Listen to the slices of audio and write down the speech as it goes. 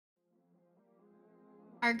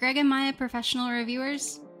Are Greg and Maya professional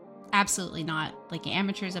reviewers? Absolutely not. Like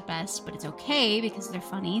amateurs at best, but it's okay because they're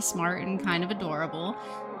funny, smart, and kind of adorable.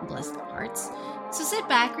 Bless their hearts. So sit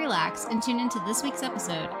back, relax, and tune into this week's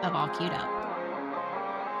episode of All Queued Up.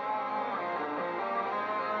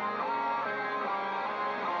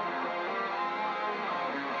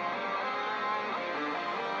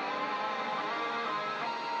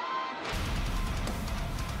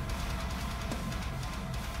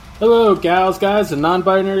 Hello, gals, guys, and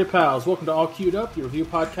non-binary pals. Welcome to All Queued Up, your review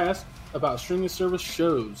podcast about streaming service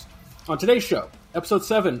shows. On today's show, episode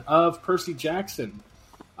 7 of Percy Jackson,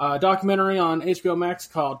 a documentary on HBO Max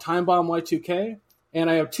called Time Bomb Y2K, and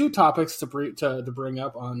I have two topics to bring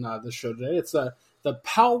up on this show today. It's the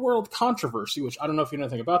Pal World controversy, which I don't know if you know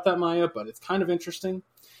anything about that, Maya, but it's kind of interesting,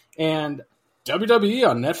 and WWE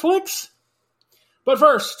on Netflix. But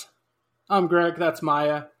first, I'm Greg, that's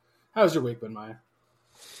Maya. How's your week been, Maya?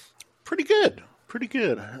 Pretty good. I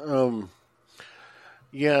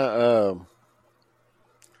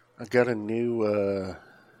got a new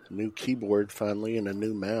keyboard finally and a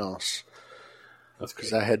new mouse. That's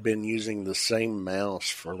because I had been using the same mouse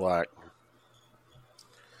for like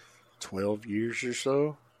 12 years or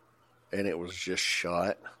so, and it was just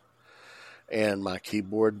shot. And my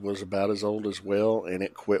keyboard was about as old as well, and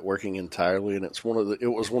it quit working entirely. And it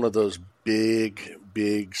was one of those big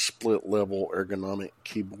split level ergonomic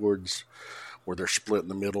keyboards where they're split in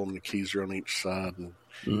the middle and the keys are on each side, and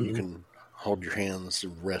you can hold your hands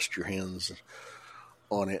and rest your hands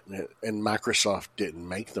on it. And Microsoft didn't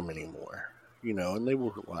make them anymore, and they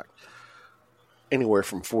were like anywhere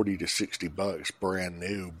from $40 to $60 brand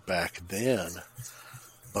new back then.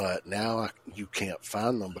 But now you can't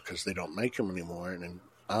find them because they don't make them anymore. And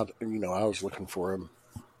I was looking for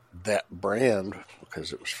that brand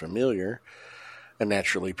because it was familiar. And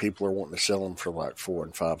naturally, people are wanting to sell them for like $400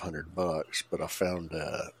 and $500. But I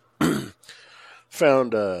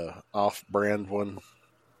found a off-brand one.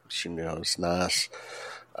 Which, it's nice.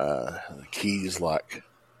 The keys, like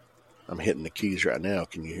I'm hitting the keys right now.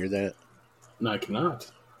 Can you hear that? No, I cannot.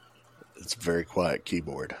 It's a very quiet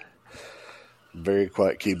keyboard. Very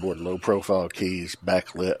quiet keyboard, low profile keys,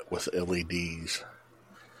 backlit with LEDs.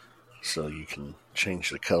 So you can change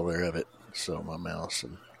the color of it. So my mouse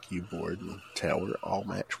and keyboard and tower all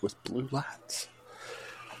match with blue lights.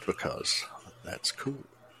 Because that's cool.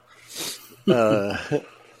 Got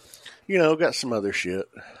some other shit.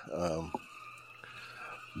 Got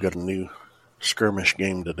a new skirmish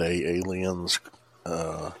game today, Aliens.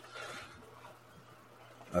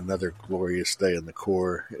 Another glorious day in the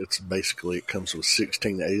core. It comes with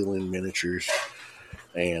 16 alien miniatures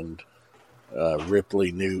and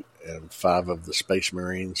Ripley, Newt, and 5 of the Space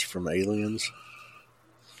Marines from Aliens.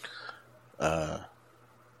 And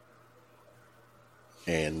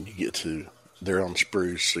they're on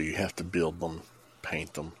sprues, so you have to build them,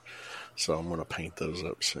 paint them. So I'm going to paint those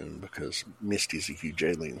up soon because Misty's a huge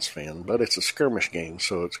Aliens fan. But it's a skirmish game,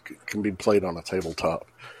 so it can be played on a tabletop.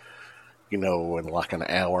 In like an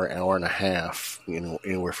hour and a half,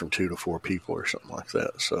 anywhere from 2 to 4 people or something like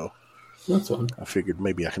that. So that's fun. I figured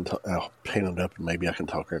maybe I'll paint it up and maybe I can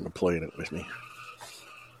talk her into playing it with me.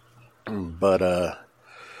 But, other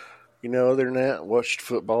than that, watched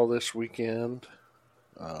football this weekend.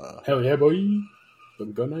 Hell yeah, boy.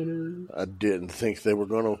 Go Niners. I didn't think they were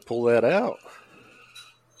going to pull that out.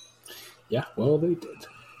 Yeah, well, they did.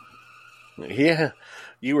 Yeah,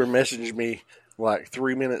 you were messaging me like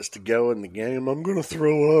 3 minutes to go in the game. I'm going to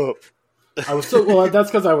throw up. I was that's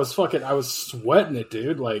because I was sweating it,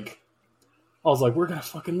 dude. Like, I was like, we're going to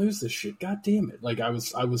fucking lose this shit. God damn it. Like, I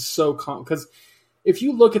was so calm. Because if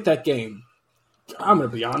you look at that game, I'm going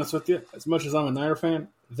to be honest with you. As much as I'm a Niner fan,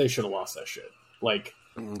 they should have lost that shit. Like,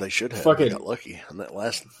 they should have. Fucking got lucky on that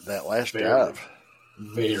last drive.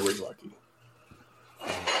 Very lucky.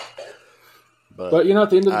 But at the end of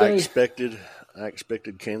the day, I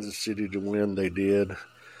expected Kansas City to win. They did.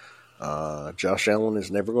 Josh Allen is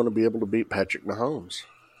never going to be able to beat Patrick Mahomes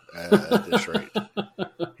at this rate.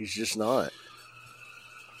 He's just not.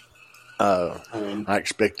 I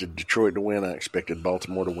expected Detroit to win. I expected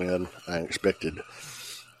Baltimore to win. I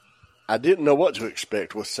didn't know what to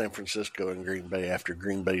expect with San Francisco and Green Bay after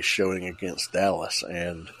Green Bay's showing against Dallas.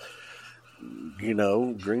 And,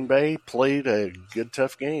 Green Bay played a good,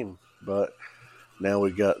 tough game. But now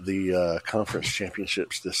we got the conference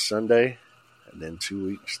championships this Sunday, and then 2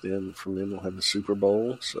 weeks from then we'll have the Super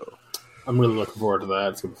Bowl. So I'm really looking forward to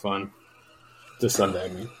that. It's gonna be fun. This Sunday, I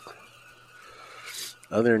mean.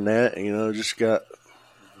 Other than that,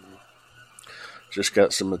 just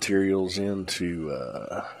got some materials in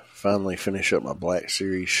to finally finish up my Black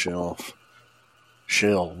Series shelves.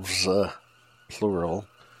 plural.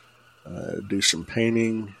 Do some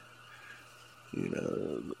painting.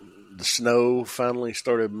 The snow finally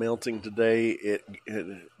started melting today.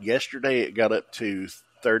 Yesterday it got up to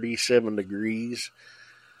 37 degrees,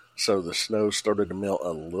 so the snow started to melt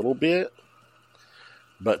a little bit.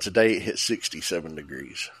 But today it hit 67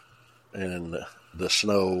 degrees, and the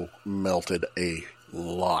snow melted a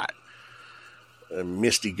lot. And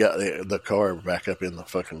Misty got the car back up in the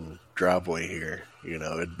fucking driveway here.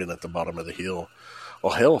 It'd been at the bottom of the hill.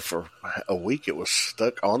 Well, hell, for a week it was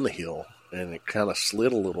stuck on the hill, and it kind of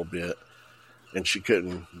slid a little bit, and she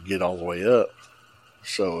couldn't get all the way up.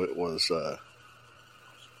 So it was,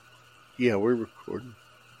 yeah, we're recording.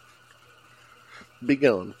 Be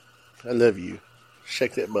gone. I love you.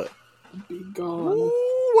 Shake that butt. Be gone.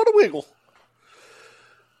 Ooh, what a wiggle.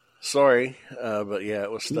 Sorry, but yeah,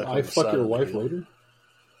 it was stuck on the side. I fuck your wife later?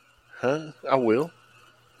 Huh? I will.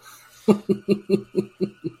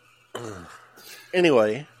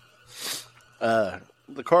 Anyway,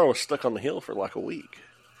 the car was stuck on the hill for like a week.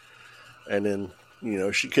 And then,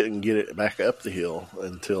 she couldn't get it back up the hill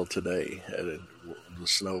until today. And the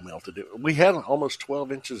snow melted. We had almost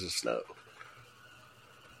 12 inches of snow.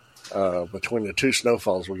 Between the two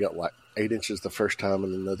snowfalls, we got like 8 inches the first time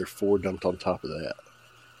and another 4 dumped on top of that.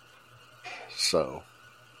 So,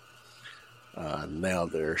 now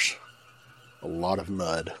there's a lot of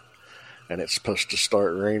mud. And it's supposed to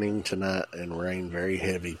start raining tonight and rain very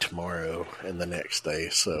heavy tomorrow and the next day.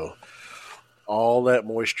 So all that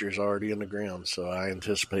moisture is already in the ground. So I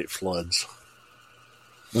anticipate floods.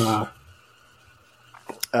 But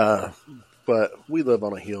we live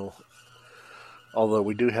on a hill. Although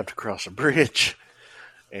we do have to cross a bridge.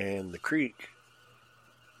 And the creek,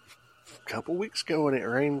 a couple weeks ago when it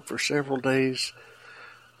rained for several days,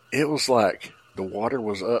 it was like the water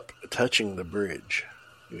was up touching the bridge.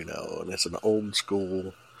 And it's an old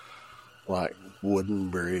school, like, wooden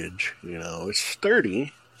bridge. It's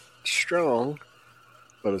sturdy, it's strong,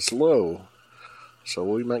 but it's low. So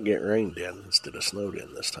we might get rained in instead of snowed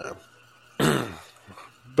in this time.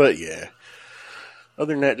 But yeah,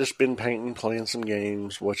 other than that, just been painting, playing some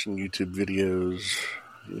games, watching YouTube videos,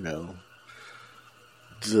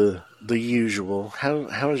 the usual. How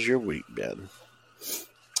has your week been?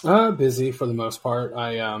 Busy for the most part.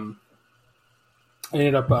 I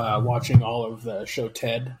ended up watching all of the show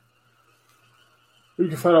Ted. You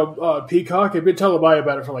can find out Peacock. I've been telling Maya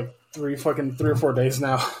about it for like 3 or 4 days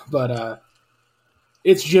now, but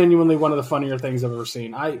it's genuinely one of the funnier things I've ever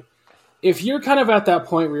seen. If you're kind of at that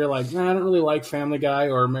point where you're like, I don't really like Family Guy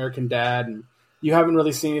or American Dad, and you haven't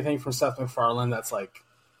really seen anything from Seth MacFarlane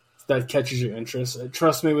that catches your interest,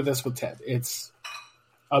 trust me with Ted. It's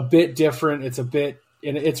a bit different. It's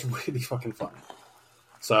really fucking fun.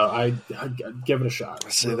 So I give it a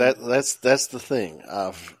shot. See, that's the thing.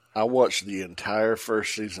 I watched the entire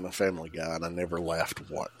first season of Family Guy, and I never laughed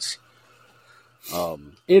once.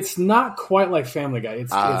 It's not quite like Family Guy.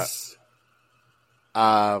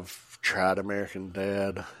 I've tried American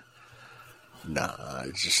Dad. Nah,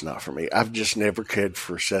 it's just not for me. I've just never cared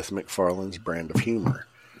for Seth MacFarlane's brand of humor.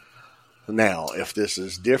 Now, if this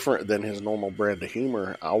is different than his normal brand of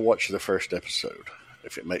humor, I'll watch the first episode.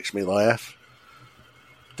 If it makes me laugh,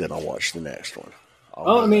 then I'll watch the next one.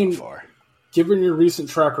 Given your recent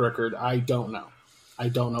track record, I don't know.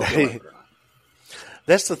 If you like it or not.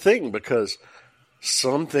 That's the thing, because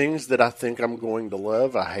some things that I think I'm going to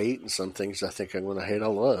love, I hate, and some things I think I'm going to hate, I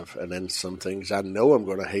love. And then some things I know I'm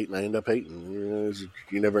going to hate, and I end up hating.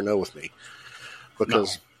 You never know with me.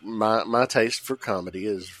 Because my taste for comedy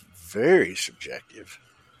is very subjective.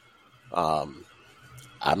 I'm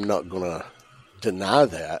not going to deny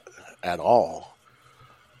that at all.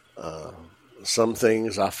 Some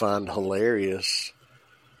things I find hilarious.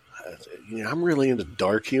 I'm really into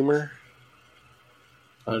dark humor.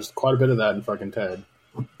 There's quite a bit of that in fucking Ted.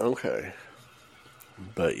 Okay.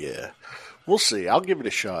 But yeah, we'll see. I'll give it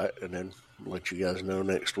a shot and then let you guys know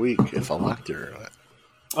next week if I liked it or not.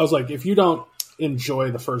 I was like, if you don't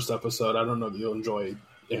enjoy the first episode, I don't know that you'll enjoy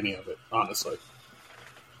any of it, honestly.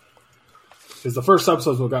 Because the first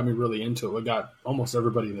episode is what got me really into it. What got almost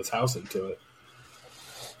everybody in this house into it.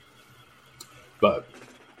 But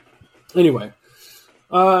anyway,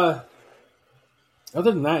 other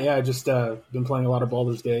than that, yeah, I just been playing a lot of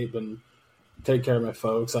Baldur's Gate, been taking care of my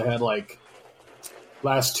folks. I had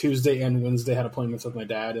last Tuesday and Wednesday had appointments with my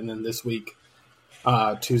dad, and then this week,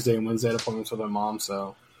 Tuesday and Wednesday had appointments with my mom.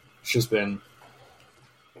 So it's just been,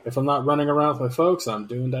 if I'm not running around with my folks, I'm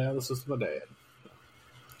doing dialysis with my dad.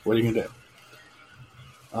 What are you gonna do?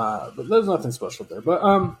 But there's nothing special there. But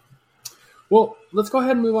well, let's go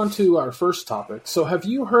ahead and move on to our first topic. So have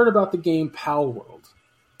you heard about the game Pal World?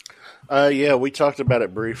 Yeah, we talked about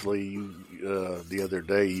it briefly. The other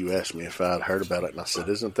day, you asked me if I had heard about it, and I said,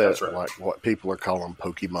 "Isn't that right. like what people are calling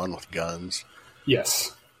Pokemon with guns?"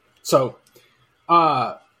 Yes. So,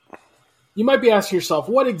 you might be asking yourself,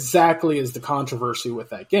 what exactly is the controversy with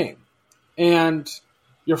that game? And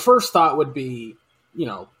your first thought would be,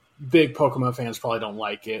 big Pokemon fans probably don't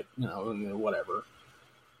like it, whatever.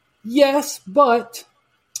 Yes, but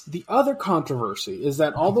the other controversy is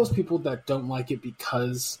that all those people that don't like it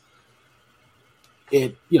because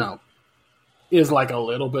it, is like a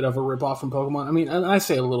little bit of a ripoff from Pokemon. I mean, and I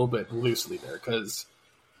say a little bit loosely there because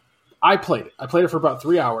I played it. I played it for about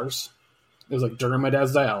 3 hours. It was like during my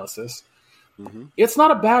dad's dialysis. Mm-hmm. It's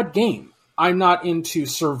not a bad game. I'm not into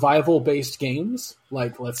survival-based games,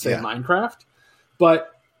 like, let's say, Minecraft,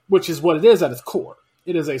 but which is what it is at its core.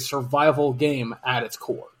 It is a survival game at its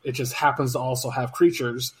core. It just happens to also have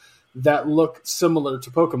creatures that look similar to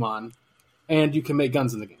Pokemon, and you can make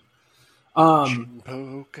guns in the game.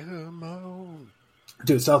 Pokemon.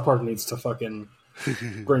 Dude, South Park needs to fucking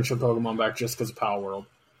bring some Pokemon back just because of Power World.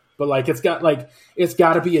 But it's got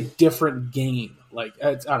to be a different game. I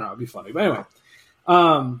don't know, it'd be funny. But anyway,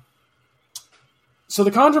 so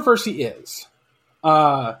the controversy is,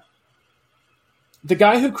 the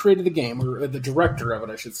guy who created the game, or the director of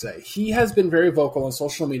it, I should say, he has been very vocal on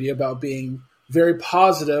social media about being very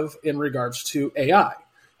positive in regards to AI.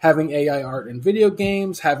 Having AI art in video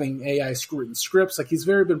games, having AI written scripts. He's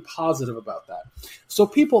very been positive about that. So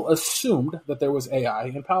people assumed that there was AI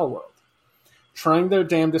in Power World. Trying their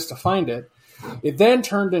damnedest to find it, it then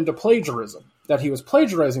turned into plagiarism. That he was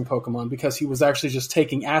plagiarizing Pokemon because he was actually just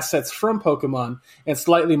taking assets from Pokemon and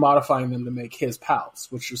slightly modifying them to make his pals,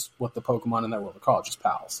 which is what the Pokemon in that world are called, just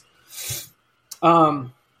pals.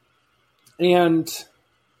 And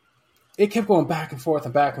it kept going back and forth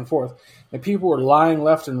and back and forth. And people were lying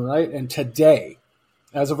left and right. And today,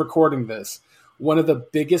 as of recording this, one of the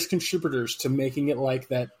biggest contributors to making it like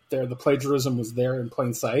that the plagiarism was there in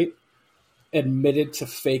plain sight admitted to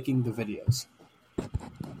faking the videos.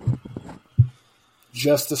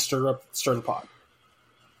 Just to stir the pot.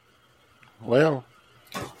 Well,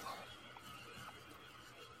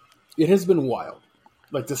 it has been wild,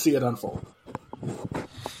 to see it unfold.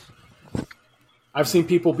 I've seen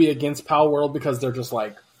people be against Power World because they're just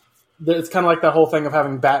it's kind of like that whole thing of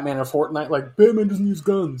having Batman in Fortnite. Batman doesn't use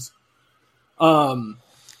guns. Did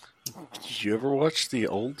you ever watch the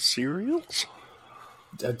old serials?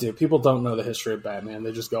 Dude, people don't know the history of Batman.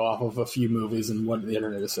 They just go off of a few movies and what the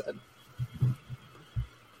internet has said.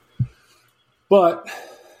 But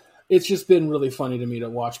it's just been really funny to me to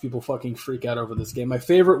watch people fucking freak out over this game. My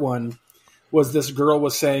favorite one was this girl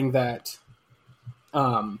was saying that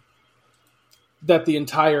that the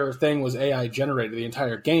entire thing was AI generated, the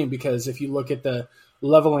entire game, because if you look at the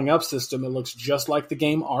leveling up system, it looks just like the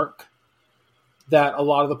game Arc. That a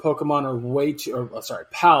lot of the Pokemon are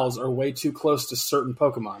pals are way too close to certain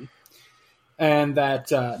Pokemon. And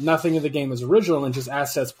that nothing in the game is original and just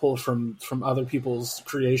assets pulled from other people's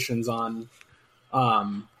creations on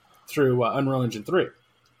through Unreal Engine 3.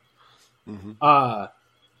 Mm-hmm.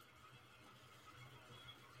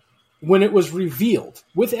 When it was revealed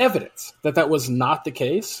with evidence that was not the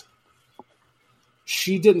case,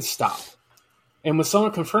 she didn't stop. And when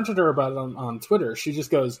someone confronted her about it on Twitter, she just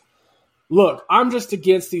goes, "Look, I'm just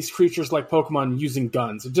against these creatures like Pokemon using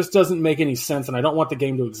guns. It just doesn't make any sense, and I don't want the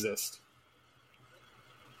game to exist."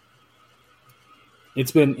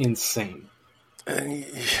 It's been insane.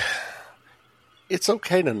 It's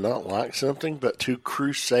okay to not like something, but to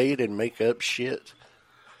crusade and make up shit.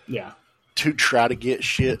 Yeah. To try to get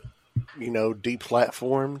shit,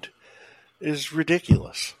 deplatformed is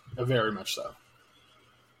ridiculous. Very much so.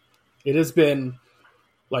 It has been,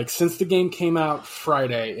 since the game came out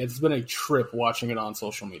Friday, it's been a trip watching it on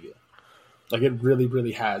social media. It really,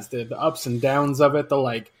 really has. The ups and downs of it,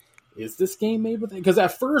 is this game made with it? Because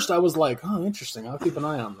at first I was like, oh, interesting, I'll keep an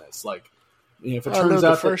eye on this. If it turns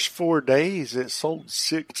out the first 4 days it sold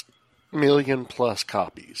 6 million plus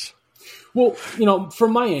copies. Well,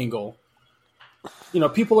 from my angle,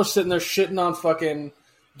 people are sitting there shitting on fucking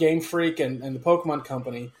Game Freak and the Pokemon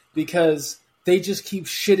Company because they just keep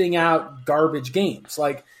shitting out garbage games.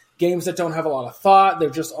 Games that don't have a lot of thought, they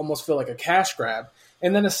just almost feel like a cash grab.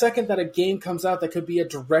 And then the second that a game comes out that could be a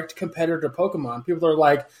direct competitor to Pokemon, people are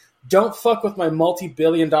like, don't fuck with my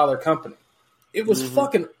multi-billion-dollar company. It was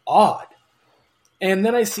fucking odd. And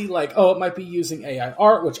then I see it might be using AI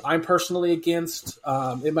art, which I'm personally against.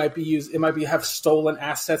 It might have stolen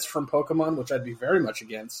assets from Pokemon, which I'd be very much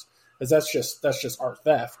against, because that's just art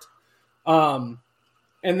theft. And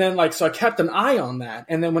then so I kept an eye on that.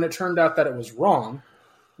 And then when it turned out that it was wrong,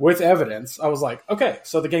 with evidence, I was like, okay,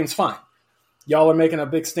 so the game's fine. Y'all are making a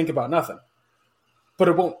big stink about nothing. But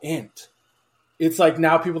it won't end. It's like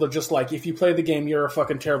now people are just like, if you play the game, you're a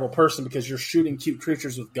fucking terrible person because you're shooting cute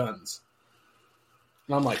creatures with guns.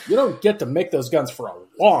 And I'm like, you don't get to make those guns for a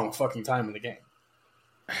long fucking time in the game.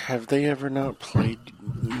 Have they ever not played,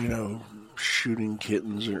 shooting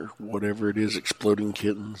kittens or whatever it is, exploding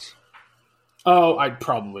kittens? Oh, I'd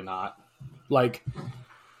probably not. Like,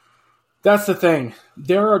 that's the thing.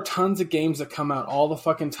 There are tons of games that come out all the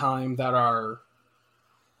fucking time that are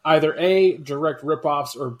either A, direct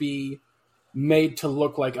ripoffs, or B, made to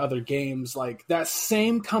look like other games. Like, that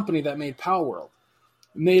same company that made Palworld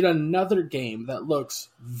made another game that looks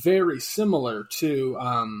very similar to,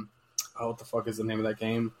 what the fuck is the name of that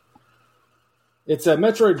game? It's a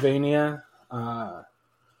Metroidvania.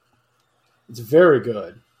 It's very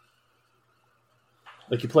good.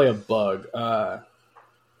 Like, you play a bug.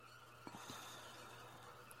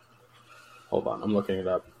 Hold on, I'm looking it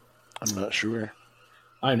up. I'm not sure.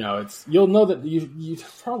 I know, you'll know that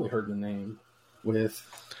you've probably heard the name with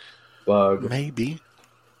bug. Maybe.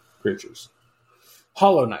 Creatures.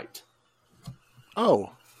 Hollow Knight.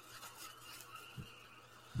 Oh.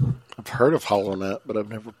 I've heard of Hollow Knight, but I've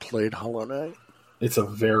never played Hollow Knight. It's a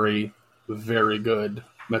very, very good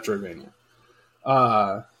Metroidvania.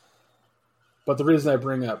 But the reason I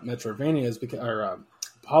bring up Metroidvania is because,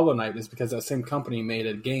 Hollow Knight is because that same company made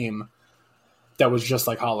a game that was just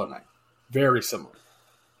like Hollow Knight. Very similar.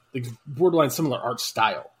 Like, borderline similar art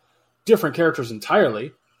style. Different characters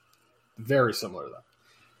entirely. Very similar,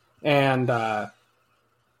 though. And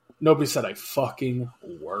nobody said a fucking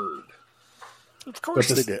word. Of course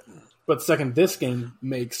they didn't. But second, this game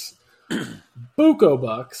makes buco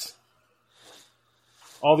bucks.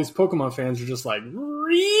 All these Pokemon fans are just like,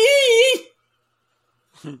 Ree!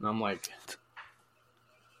 And I'm like,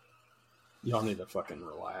 y'all need to fucking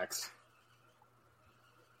relax.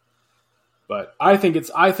 But I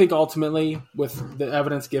think ultimately, with the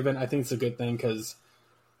evidence given, I think it's a good thing because,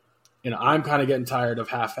 I'm kind of getting tired of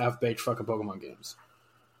half-baked fucking Pokemon games.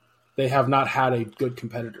 They have not had a good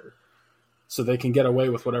competitor. So they can get away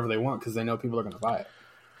with whatever they want because they know people are going to buy it.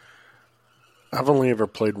 I've only ever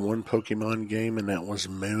played one Pokemon game, and that was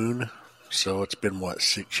Moon. So it's been,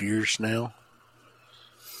 6 years now?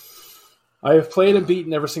 I have played and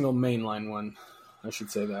beaten every single mainline one. I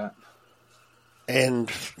should say that.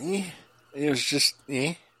 And it was just,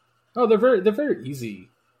 Oh, they're very easy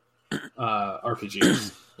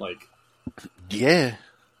RPGs. Like, yeah,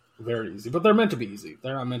 very easy. But they're meant to be easy.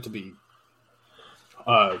 They're not meant to be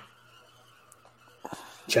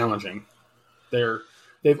challenging.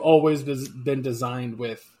 They've always been designed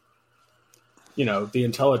with, the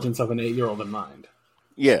intelligence of an 8-year-old in mind.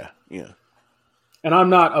 Yeah. And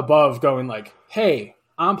I'm not above going like, hey,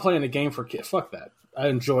 I'm playing a game for kids. Fuck that. I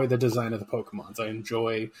enjoy the design of the Pokemons. I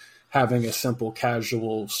enjoy having a simple,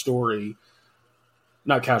 casual story.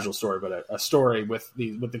 Not casual story, but a story with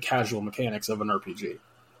the casual mechanics of an RPG.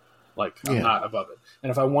 Like, I'm not above it.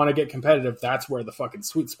 And if I want to get competitive, that's where the fucking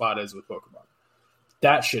sweet spot is with Pokemon.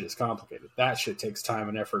 That shit is complicated. That shit takes time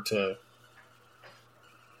and effort to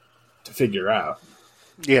figure out.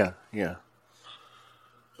 Yeah.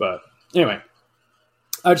 But anyway,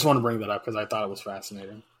 I just want to bring that up because I thought it was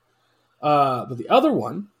fascinating. But the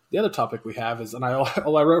other topic we have is, and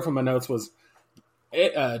all I wrote from my notes was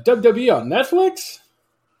WWE on Netflix.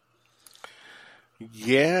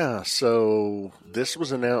 Yeah, so this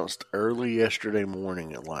was announced early yesterday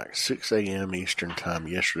morning at 6 a.m. Eastern time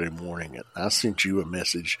yesterday morning. And I sent you a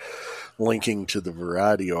message linking to the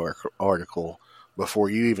Variety article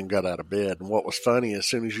before you even got out of bed. And what was funny, as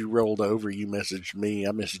soon as you rolled over, you messaged me.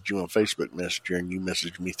 I messaged you on Facebook Messenger, and you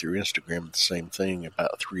messaged me through Instagram the same thing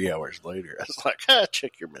about 3 hours later. I was like,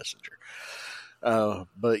 check your messenger.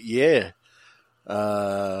 But yeah,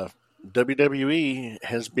 WWE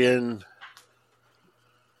has been...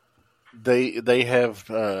 They have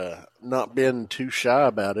not been too shy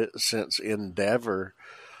about it since Endeavor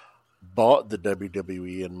bought the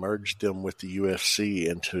WWE and merged them with the UFC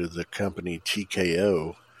into the company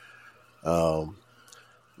TKO.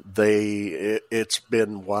 It's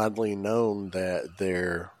been widely known that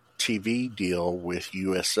their TV deal with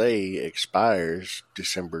USA expires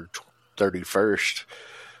December 31st,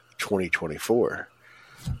 2024.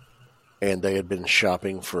 And they had been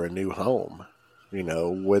shopping for a new home.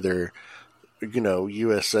 Whether,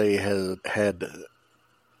 USA has had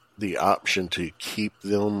the option to keep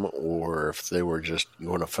them or if they were just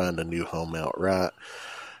going to find a new home outright.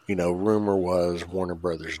 Rumor was Warner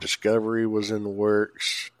Brothers Discovery was in the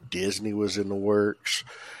works. Disney was in the works.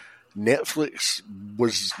 Netflix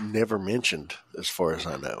was never mentioned as far as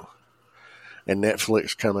I know. And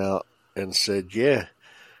Netflix come out and said, yeah,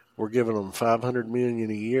 we're giving them $500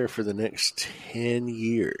 million a year for the next 10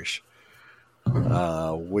 years,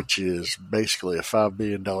 which is basically a $5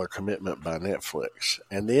 billion commitment by Netflix.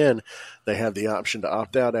 And then they have the option to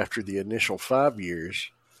opt out after the initial 5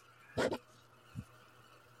 years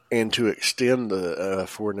and to extend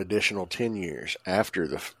for an additional 10 years after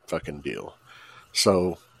the fucking deal.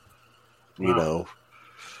 So, you know,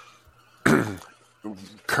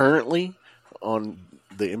 currently on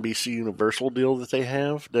the NBC Universal deal that they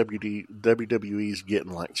have, WWE is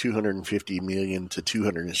getting like $250 million to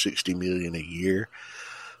 $260 million a year.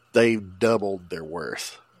 They've doubled their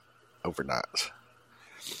worth overnight.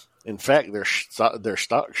 In fact, their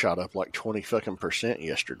stock shot up like 20%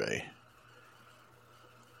 yesterday.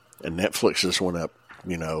 And Netflix just went up,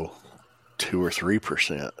 2 or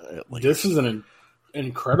 3% at least. This is an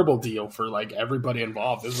incredible deal for like everybody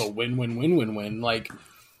involved. This is a win-win-win-win-win. Like,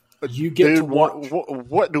 you get to watch.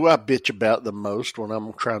 What do I bitch about the most when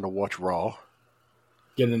I'm trying to watch Raw?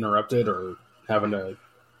 Getting interrupted or having to,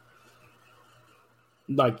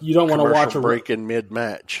 like, you don't want to watch a break in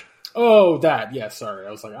mid-match. Oh, that. Yeah, sorry.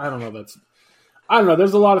 I was like, I don't know.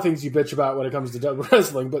 There's a lot of things you bitch about when it comes to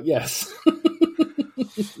wrestling, but yes.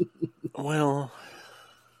 Well,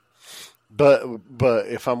 but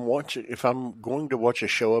if I'm going to watch a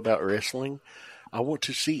show about wrestling, I want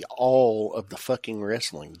to see all of the fucking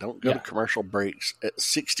wrestling. Don't go to commercial breaks at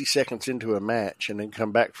 60 seconds into a match and then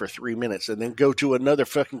come back for 3 minutes and then go to another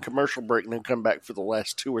fucking commercial break and then come back for the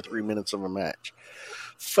last 2 or 3 minutes of a match.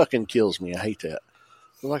 Fucking kills me. I hate that.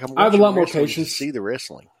 Like, I have a lot more patience to see the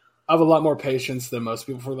wrestling. I have a lot more patience than most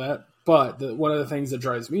people for that. But one of the things that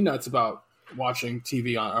drives me nuts about watching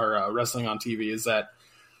TV or wrestling on TV is that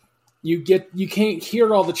you can't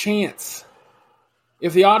hear all the chants.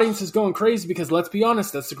 If the audience is going crazy, because let's be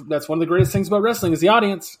honest, that's one of the greatest things about wrestling is the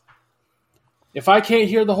audience. If I can't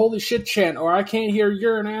hear the holy shit chant, or I can't hear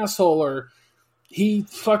you're an asshole, or he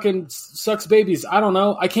fucking sucks babies, I don't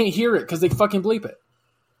know, I can't hear it because they fucking bleep it.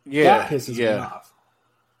 Yeah, that pisses me off.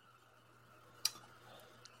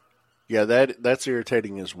 Yeah, that's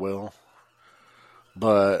irritating as well.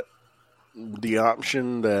 But the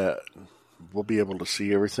option that we'll be able to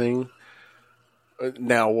see everything.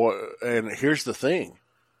 Now, and here's the thing.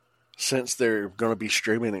 Since they're going to be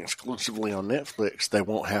streaming exclusively on Netflix, they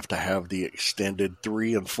won't have to have the extended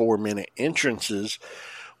 3 and 4 minute entrances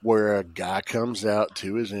where a guy comes out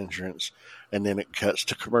to his entrance and then it cuts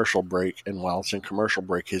to commercial break. And while it's in commercial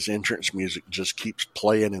break, his entrance music just keeps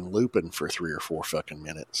playing and looping for 3 or 4 fucking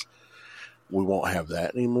minutes. We won't have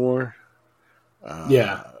that anymore.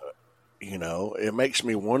 It makes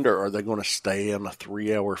me wonder, are they going to stay in a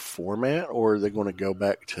 3-hour format or are they going to go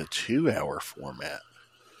back to 2-hour format?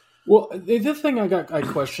 Well, the thing I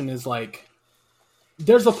question is, like,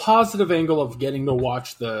 there's a positive angle of getting to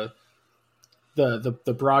watch the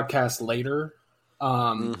broadcast later.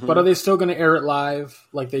 But are they still going to air it live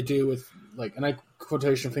like they do with, like, and I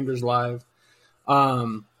quotation fingers live?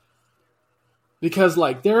 Because,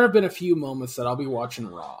 like, there have been a few moments that I'll be watching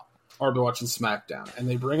Raw or I'll be watching SmackDown, and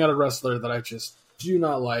they bring out a wrestler that I just do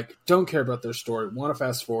not like, don't care about their story, want to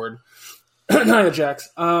fast forward. Nia Jax.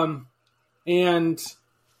 And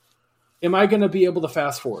am I going to be able to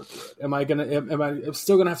fast forward through it? Am I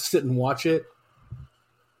still going to have to sit and watch it?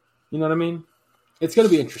 You know what I mean? It's going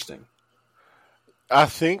to be interesting. I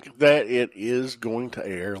think that it is going to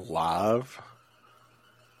air live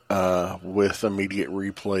with immediate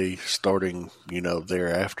replay starting,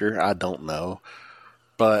 thereafter. I don't know.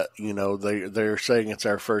 But, they're saying it's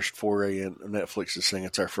our first foray in, Netflix is saying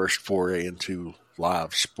it's our first foray into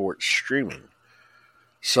live sports streaming.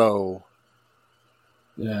 So.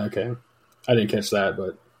 Yeah, okay. I didn't catch that,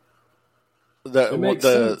 but.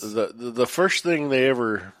 The first thing they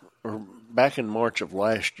ever, back in March of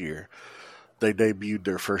last year, they debuted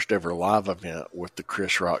their first ever live event with the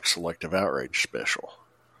Chris Rock Selective Outrage special.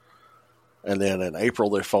 And then in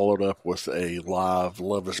April, they followed up with a live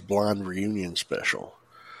Love is Blind reunion special.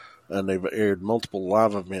 And they've aired multiple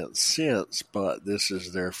live events since, but this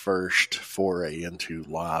is their first foray into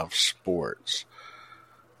live sports.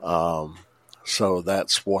 So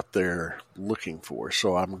that's what they're looking for.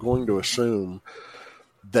 So I'm going to assume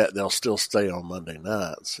that they'll still stay on Monday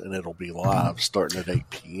nights, and it'll be live starting at 8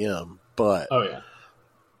 p.m. But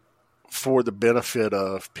for the benefit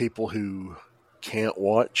of people who can't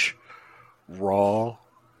watch Raw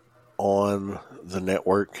on the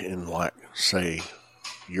network in, like, say,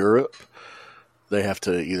 Europe, they have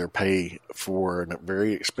to either pay for a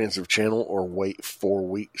very expensive channel or wait 4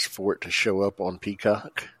 weeks for it to show up on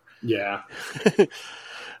Peacock. Yeah.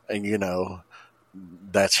 And,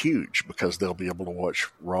 that's huge because they'll be able to watch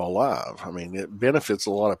Raw live. I mean, it benefits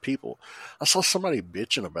a lot of people. I saw somebody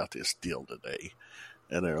bitching about this deal today,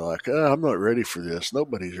 and they're like, "Oh, I'm not ready for this.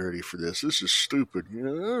 Nobody's ready for this. This is stupid."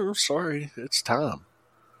 I'm sorry. It's time.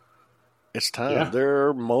 It's time. Yeah. There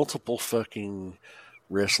are multiple fucking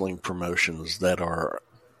wrestling promotions that are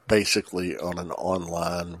basically on an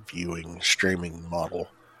online viewing streaming model.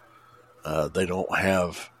 They don't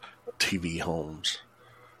have TV homes,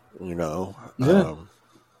 Yeah.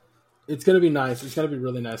 It's going to be nice. It's going to be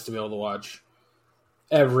really nice to be able to watch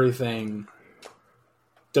everything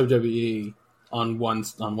WWE on one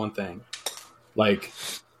thing. Like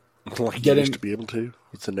you used to be able to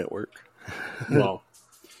with the network. well,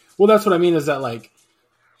 that's what I mean is that, like,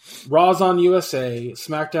 Raw's on USA,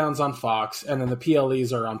 SmackDown's on Fox, and then the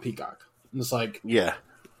PLEs are on Peacock. And it's like... Yeah.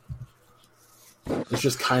 It's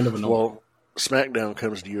just kind of annoying. Well, SmackDown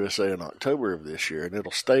comes to USA in October of this year, and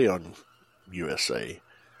it'll stay on USA.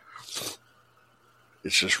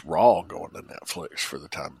 It's just Raw going to Netflix for the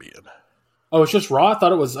time being. Oh, it's just Raw? I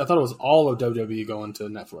thought it was all of WWE going to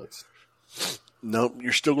Netflix. Nope,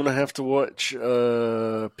 you're still going to have to watch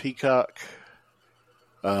Peacock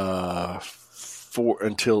until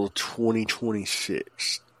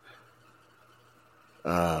 2026.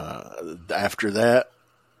 After that,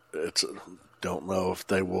 don't know if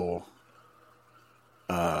they will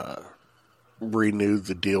renew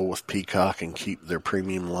the deal with Peacock and keep their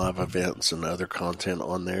premium live events and other content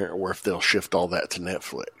on there, or if they'll shift all that to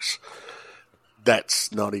Netflix.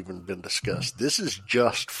 That's not even been discussed. This is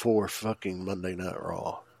just for fucking Monday Night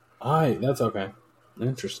Raw. That's okay.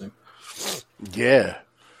 Interesting. Yeah.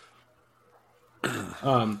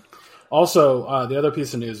 Also, the other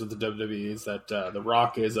piece of news with the WWE is that The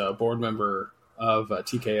Rock is a board member of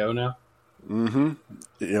TKO now.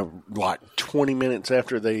 Mm-hmm. Like 20 minutes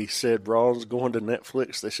after they said Raw's going to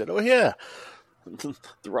Netflix, they said, "Oh yeah, The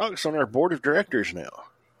Rock's on our board of directors now."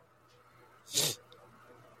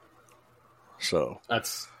 So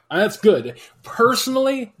that's good.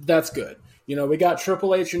 Personally, that's good. We got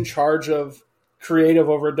Triple H in charge of creative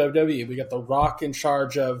over at WWE. We got The Rock in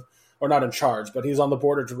charge of, or not in charge, but he's on the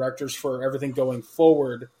board of directors for everything going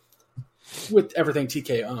forward with everything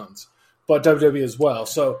TK owns, but WWE as well.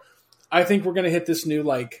 So I think we're going to hit this new,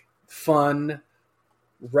 like, fun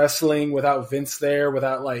wrestling without Vince there,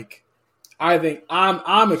 without, like, I think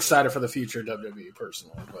I'm excited for the future of WWE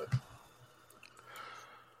personally, but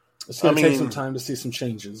it's going to take some time to see some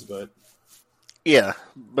changes, but yeah,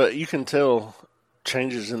 but you can tell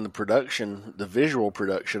changes in the production, the visual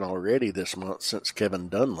production already this month since Kevin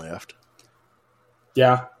Dunn left.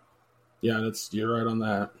 Yeah, you're right on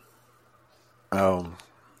that.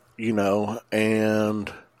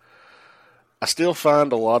 And I still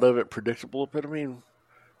find a lot of it predictable, but I mean,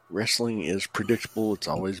 wrestling is predictable. It's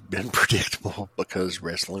always been predictable because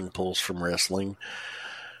wrestling pulls from wrestling.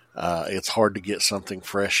 It's hard to get something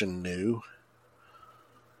fresh and new,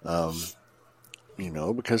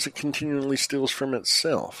 because it continually steals from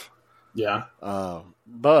itself. Yeah.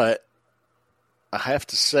 But I have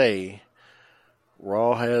to say,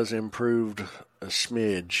 Raw has improved a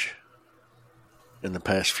smidge in the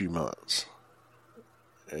past few months.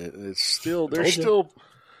 It's still there's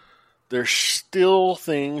still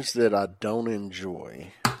things that I don't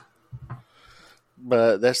enjoy,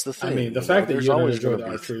 but that's the thing. I mean, the fact that you don't enjoy the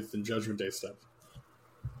R-Truth and Judgment Day stuff.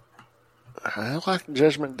 I like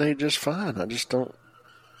Judgment Day just fine. I just don't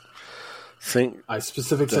think I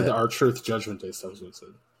specifically said the R-Truth Judgment Day stuff is what it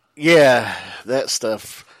said. Yeah, that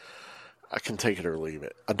stuff I can take it or leave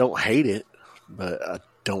it. I don't hate it, but I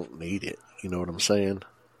don't need it. You know what I'm saying?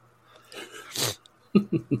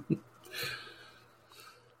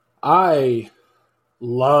 I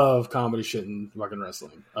love comedy shit and fucking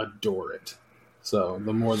wrestling. Adore it. So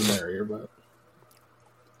the more the merrier, but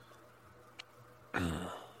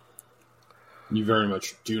you very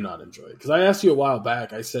much do not enjoy it. Because I asked you a while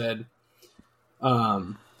back, I said,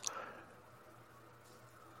 I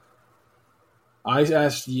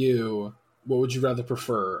asked you, what would you rather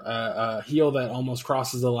prefer? A heel that almost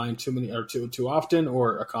crosses the line too often,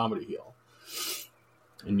 or a comedy heel?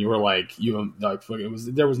 And you were like,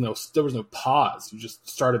 there was no pause. You just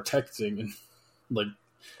started texting and like,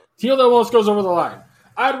 heel that almost goes over the line.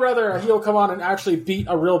 I'd rather a heel come on and actually beat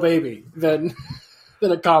a real baby than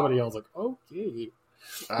a comedy heel. I was like, okay.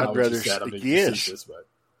 I'd rather yes.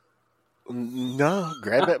 No,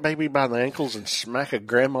 grab that baby by the ankles and smack a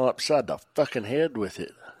grandma upside the fucking head with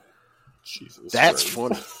it. Jesus, that's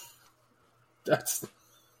funny. That's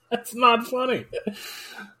not funny.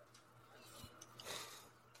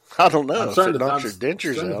 I don't know. If it knocks your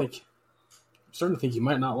dentures out. I'm starting to think you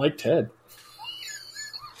might not like Ted.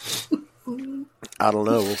 I don't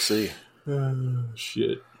know. We'll see.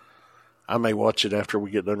 Shit. I may watch it after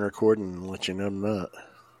we get done recording and let you know I'm not.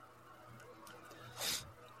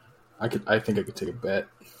 I think I could take a bet.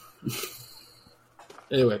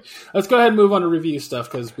 Anyway, let's go ahead and move on to review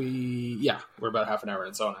stuff because we're about half an hour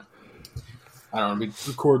in, so I don't want to be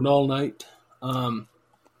recording all night.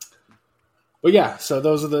 But yeah, so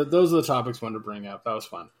those are the topics I wanted to bring up. That was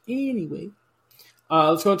fun. Anyway,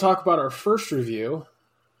 let's go and talk about our first review.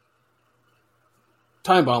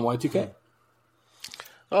 Time Bomb Y2K.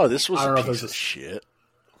 Oh, this was a piece of shit.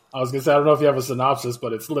 I was gonna say I don't know if you have a synopsis,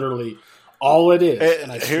 but it's literally all it is.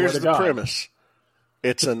 And here's the premise.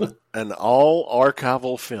 It's an all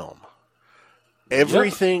archival film.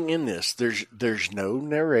 Everything in this, there's no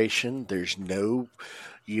narration, there's no,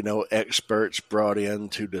 experts brought in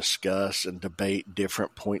to discuss and debate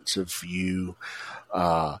different points of view.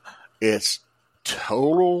 It's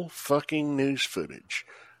total fucking news footage,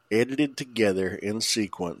 edited together in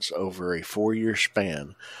sequence over a 4-year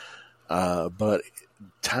span. But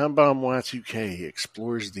Time Bomb Y2K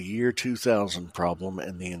explores the year 2000 problem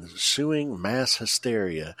and the ensuing mass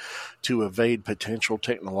hysteria to evade potential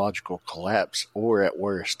technological collapse or, at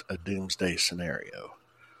worst, a doomsday scenario.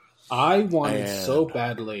 I wanted so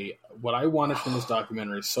badly, what I wanted from this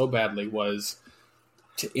documentary so badly was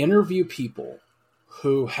to interview people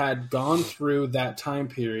who had gone through that time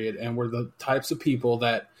period and were the types of people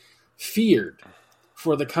that feared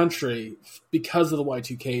for the country because of the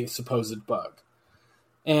Y2K supposed bug.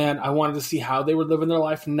 And I wanted to see how they were living their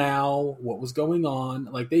life now, what was going on.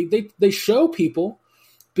 Like they show people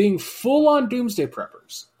being full on doomsday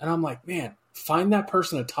preppers. And I'm like, man, find that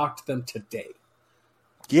person and talk to them today.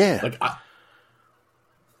 Yeah. Like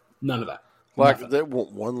none of that. Like that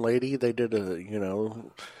one lady, they did they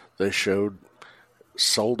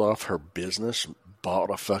sold off her business,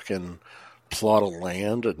 bought a fucking plot of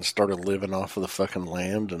land and started living off of the fucking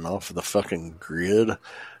land and off of the fucking grid.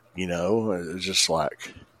 It's just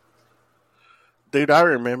like, dude, I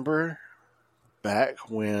remember back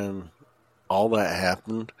when all that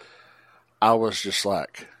happened, I was just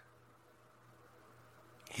like,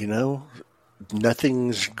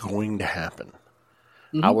 nothing's going to happen.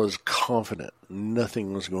 Mm-hmm. I was confident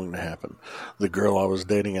nothing was going to happen. The girl I was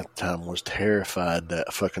dating at the time was terrified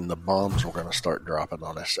that fucking the bombs were going to start dropping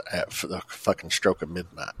on us at the fucking stroke of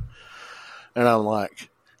midnight. And I'm like,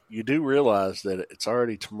 you do realize that it's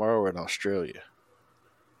already tomorrow in Australia.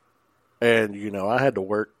 And, I had to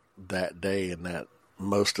work that day and that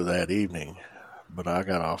most of that evening, but I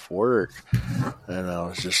got off work and I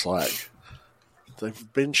was just like,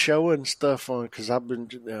 they've been showing stuff on, because I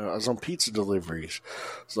was on pizza deliveries.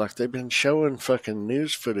 It's like they've been showing fucking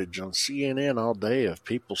news footage on CNN all day of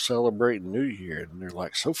people celebrating New Year. And they're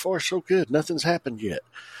like, so far so good. Nothing's happened yet.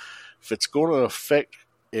 If it's going to affect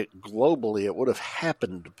it globally, it would have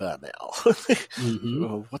happened by now. Mm-hmm.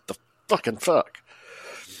 Oh, what the fucking fuck?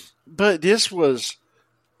 But this was,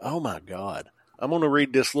 oh my God. I'm going to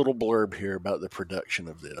read this little blurb here about the production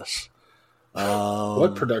of this.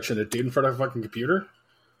 What production? A dude in front of a fucking computer?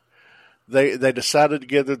 They decided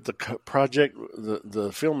together the project. The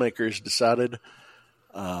filmmakers decided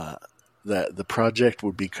that the project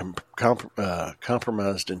would be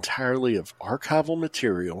compromised entirely of archival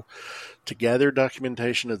material to gather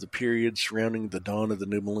documentation of the period surrounding the dawn of the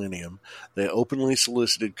new millennium. They openly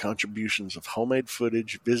solicited contributions of homemade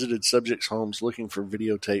footage, visited subjects' homes looking for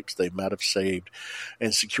videotapes they might have saved,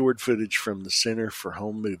 and secured footage from the Center for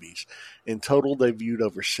Home Movies. In total, they viewed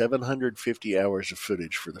over 750 hours of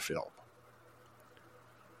footage for the film.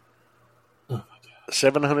 Oh my God.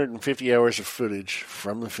 750 hours of footage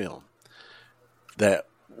from the film that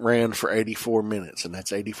ran for 84 minutes, and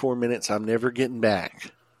that's 84 minutes I'm never getting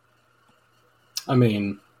back. I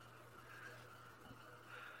mean,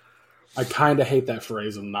 I kind of hate that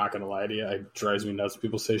phrase. I'm not going to lie to you. It drives me nuts when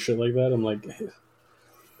people say shit like that. I'm like,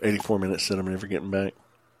 84 minutes that I'm never getting back.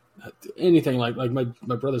 Anything like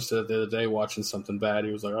my brother said it the other day watching something bad.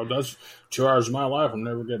 He was like, oh, that's 2 hours of my life I'm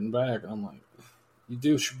never getting back. I'm like, you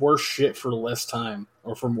do worse shit for less time,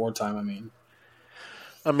 or for more time,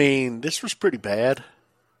 I mean, this was pretty bad.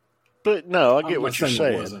 But no, I get what you're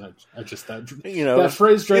saying. It wasn't. I just that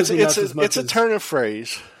phrase drives me nuts as much. It's a turn of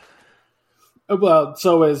phrase. Well,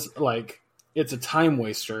 so is like it's a time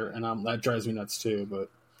waster, and that drives me nuts too. But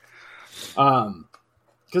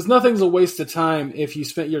because nothing's a waste of time if you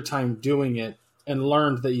spent your time doing it and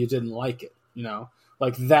learned that you didn't like it.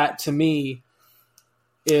 Like that to me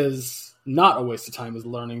is not a waste of time. Is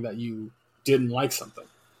learning that you didn't like something.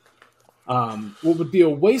 What would be a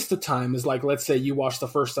waste of time is like, let's say you watched the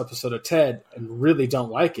first episode of Ted and really don't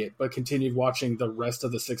like it, but continued watching the rest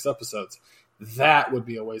of the 6 episodes. That would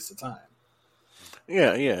be a waste of time.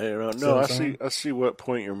 Yeah. No, I see what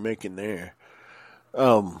point you're making there.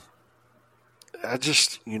 I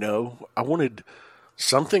just, I wanted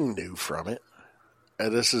something new from it.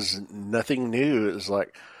 This is nothing new. It's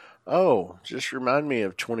like, oh, just remind me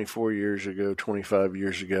of 24 years ago, 25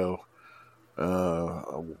 years ago.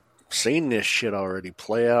 I've seen this shit already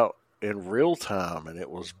play out in real time, and it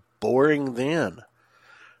was boring then.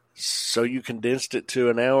 So you condensed it to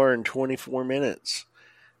an hour and 24 minutes.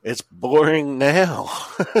 It's boring now.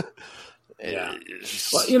 Yeah.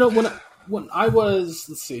 Well, when I was,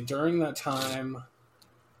 let's see, during that time,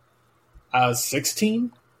 I was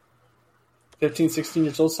 15, 16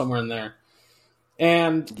 years old, somewhere in there.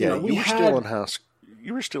 And, you were still in high school.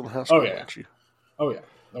 You were still in high school, weren't you? Oh, yeah.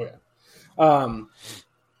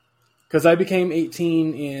 Because I became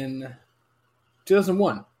 18 in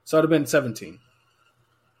 2001, so I'd have been 17.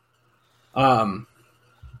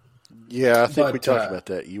 Yeah, I think we talked about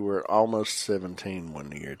that. You were almost 17 when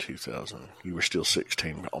the year 2000. You were still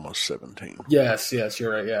 16, almost 17. Yes,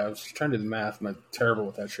 you're right. Yeah, I was trying to do the math. I'm terrible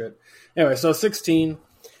with that shit. Anyway, so 16.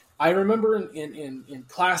 I remember in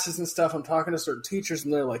classes and stuff, I'm talking to certain teachers,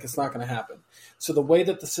 and they're like, it's not going to happen. So the way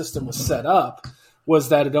that the system was set up was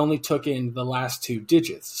that it only took in the last two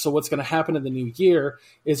digits. So what's going to happen in the new year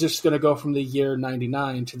is just going to go from the year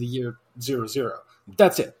 99 to the year 00.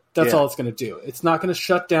 That's it. That's all it's going to do. It's not going to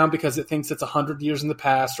shut down because it thinks it's 100 years in the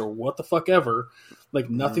past or what the fuck ever. Like,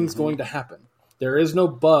 nothing's going to happen. There is no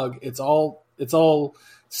bug. It's all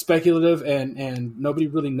speculative, and nobody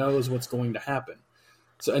really knows what's going to happen.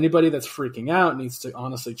 So anybody that's freaking out needs to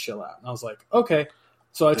honestly chill out. And I was like, okay.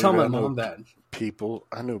 So I tell my mom that.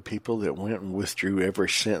 I know people that went and withdrew every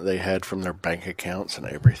cent they had from their bank accounts and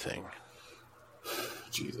everything.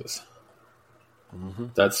 Jesus.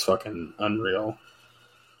 That's fucking unreal.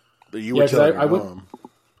 But you were telling your mom.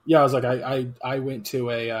 I was like, I went to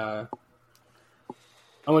a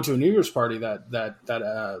New Year's party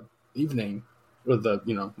that evening with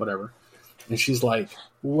the, whatever. And she's like,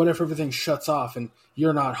 well, what if everything shuts off and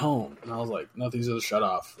you're not home? And I was like, nothing's going to shut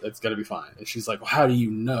off. It's going to be fine. And she's like, well, how do you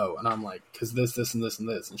know? And I'm like, because this, and this, and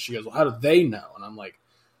this. And she goes, well, how do they know? And I'm like,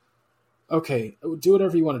 okay, do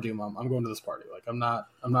whatever you want to do, Mom. I'm going to this party. Like, I'm not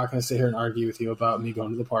going to sit here and argue with you about me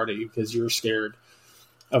going to the party because you're scared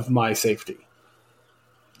of my safety.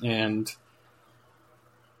 And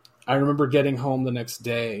I remember getting home the next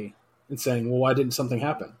day and saying, well, why didn't something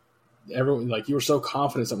happen? Everyone, like, you were so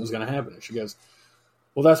confident something was going to happen. And she goes,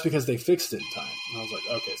 well, that's because they fixed it in time. And I was like,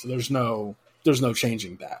 okay, so there's no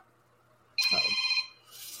changing that.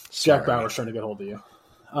 Jack Bauer's trying to get hold of you.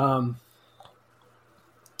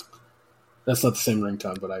 That's not the same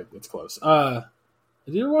ringtone, but it's close.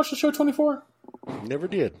 Did you ever watch the show 24? Never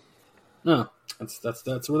did. No,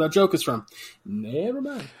 that's where that joke is from. Never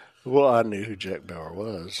mind. Well, I knew who Jack Bauer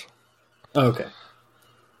was. Okay.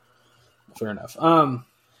 Fair enough.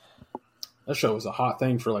 That show was a hot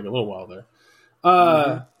thing for like a little while there.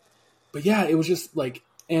 But yeah, it was just like,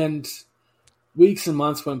 and weeks and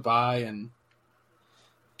months went by, and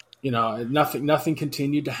nothing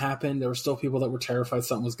continued to happen. There were still people that were terrified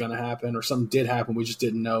something was going to happen, or something did happen, we just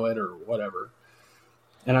didn't know it, or whatever.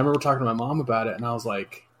 And I remember talking to my mom about it, and I was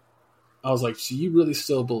like, so you really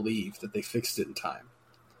still believe that they fixed it in time?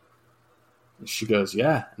 And she goes,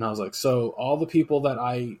 yeah. And I was like, so all the people that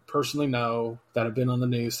I personally know that have been on the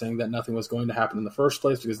news saying that nothing was going to happen in the first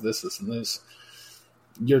place because this, and this,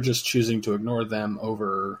 you're just choosing to ignore them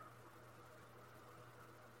over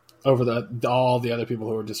all the other people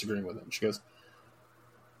who are disagreeing with it. She goes,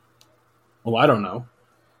 well, I don't know.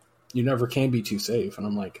 You never can be too safe. And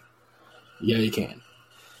I'm like, yeah, you can.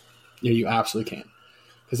 Yeah, you absolutely can.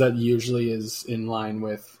 Because that usually is in line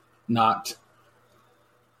with not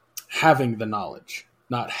having the knowledge,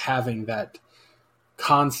 not having that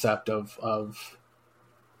concept of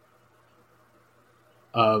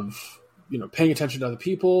paying attention to other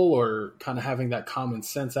people, or kind of having that common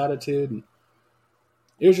sense attitude. And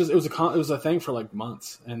it was a thing for like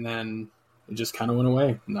months, and then it just kind of went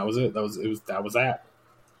away, and that was it. That was that.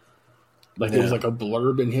 Like, it was like a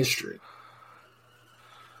blurb in history.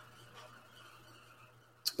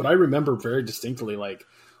 But I remember very distinctly, like,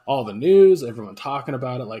 all the news, everyone talking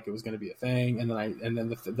about it like it was going to be a thing, and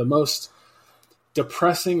then the most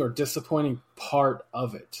depressing or disappointing part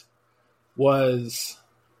of it was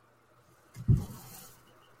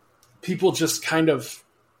people just kind of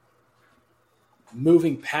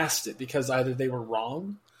moving past it because either they were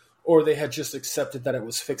wrong or they had just accepted that it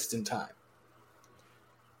was fixed in time.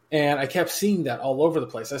 And I kept seeing that all over the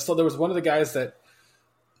place. There was one of the guys that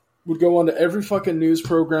would go on to every fucking news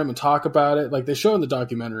program and talk about it. Like, they show in the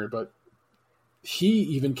documentary, but he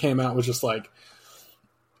even came out with just like,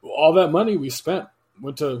 all that money we spent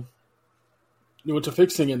went to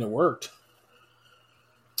fixing it and it worked.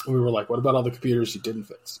 And we were like, what about all the computers you didn't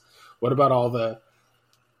fix? What about all the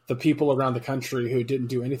people around the country who didn't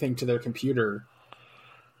do anything to their computer?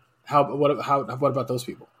 What about those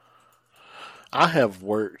people? I have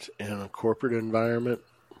worked in a corporate environment.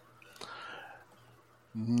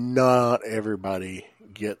 Not everybody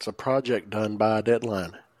gets a project done by a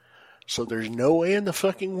deadline. So there's no way in the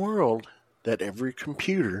fucking world that every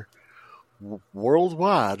computer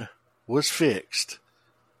worldwide was fixed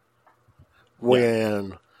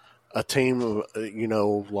when a team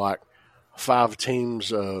of, like 5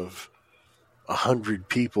 teams of 100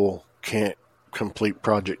 people can't complete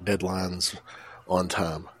project deadlines on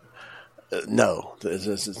time. No,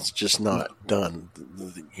 it's just not done,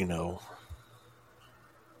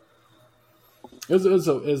 It was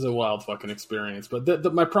a wild fucking experience.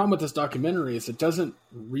 But my problem with this documentary is it doesn't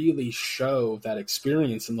really show that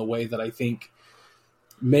experience in the way that I think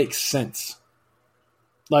makes sense.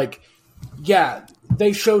 Like, yeah,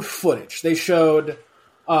 they showed footage. They showed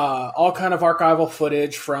all kind of archival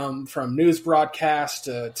footage from news broadcasts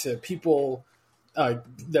to people,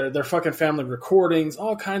 their fucking family recordings,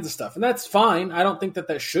 all kinds of stuff. And that's fine. I don't think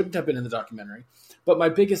that shouldn't have been in the documentary. But my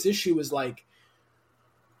biggest issue is, like,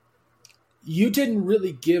 you didn't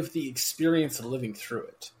really give the experience of living through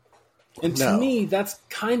it. And to me, that's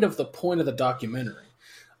kind of the point of the documentary.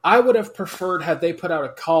 I would have preferred had they put out a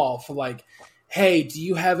call for, like, hey, do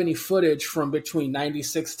you have any footage from between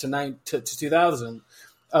 96 to 2000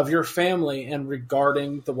 of your family and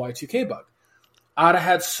regarding the Y2K bug? I'd have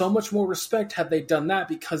had so much more respect had they done that,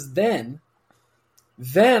 because then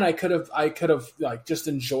I could have like just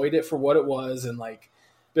enjoyed it for what it was and like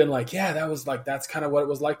been like, yeah, that's kind of what it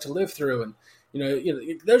was like to live through. And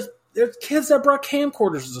there's kids that brought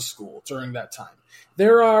camcorders to school during that time.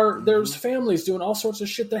 There's families doing all sorts of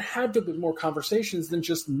shit. There had to be more conversations than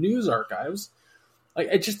just news archives. Like,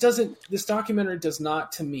 it just doesn't. This documentary does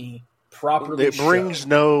not, to me, properly. It brings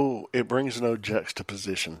no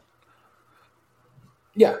juxtaposition.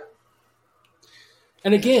 Yeah.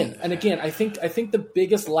 And again, I think the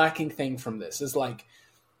biggest lacking thing from this is, like,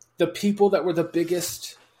 the people that were the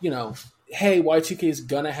biggest, hey, Y2K is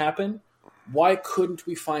gonna happen. Why couldn't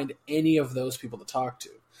we find any of those people to talk to?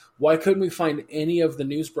 Why couldn't we find any of the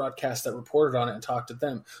news broadcasts that reported on it and talk to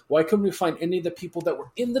them? Why couldn't we find any of the people that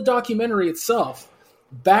were in the documentary itself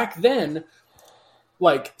back then,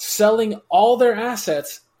 like, selling all their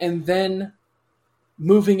assets and then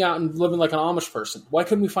moving out and living like an Amish person? Why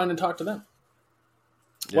couldn't we find and talk to them?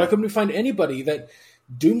 Yeah. Why couldn't we find anybody that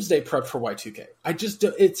doomsday prepped for Y2K?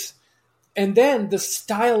 And then the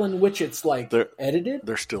style in which it's, like, edited.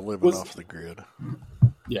 They're still living off the grid.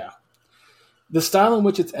 Yeah. The style in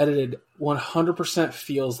which it's edited 100%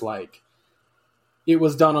 feels like it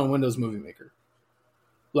was done on Windows Movie Maker.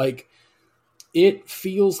 Like, it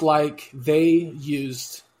feels like they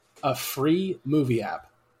used a free movie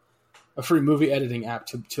editing app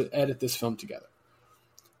to edit this film together.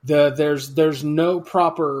 There's no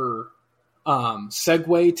proper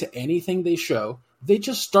segue to anything they show. They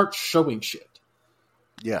just start showing shit.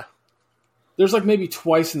 Yeah. There's, like, maybe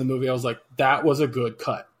twice in the movie I was like, that was a good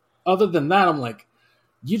cut. Other than that, I'm like,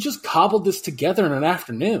 you just cobbled this together in an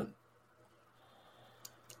afternoon.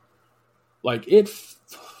 Like,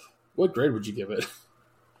 what grade would you give it?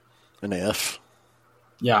 An F.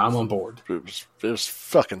 Yeah, I'm on board. It was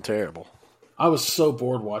fucking terrible. I was so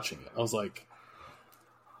bored watching it. I was like,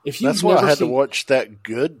 that's why I had to watch that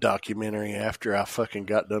good documentary after I fucking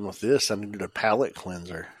got done with this. I needed a palate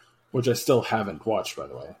cleanser. Which I still haven't watched, by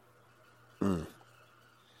the way. Mm.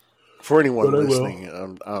 For anyone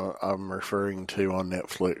listening, I'm referring to on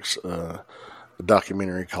Netflix a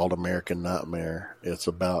documentary called American Nightmare. It's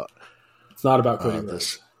not about Cody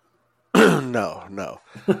Rhodes. No.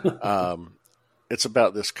 It's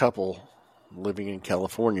about this couple living in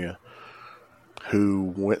California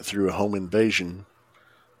who went through a home invasion.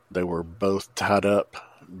 They were both tied up,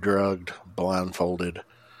 drugged, blindfolded.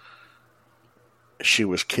 She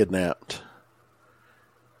was kidnapped.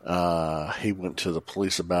 He went to the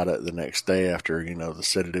police about it the next day after, the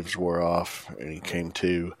sedatives wore off, and he came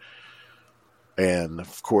to. And,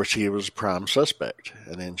 of course, he was a prime suspect.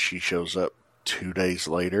 And then she shows up 2 days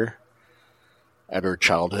later at her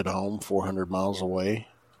childhood home 400 miles away.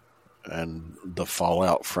 And the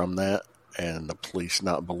fallout from that, and the police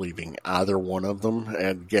not believing either one of them.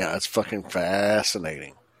 And, yeah, it's fucking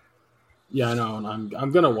fascinating. Yeah, I know, and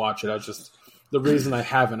I'm going to watch it. The reason I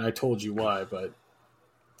haven't, I told you why, but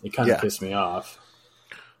it kind of pissed me off.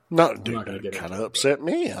 It kind of upset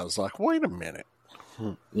me. I was like, wait a minute.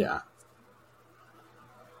 Yeah.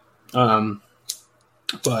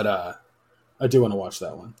 But I do want to watch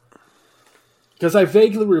that one. Because I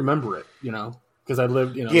vaguely remember it, because I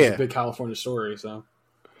lived, it's a big California story, so.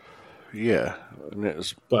 Yeah, and it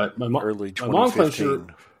was early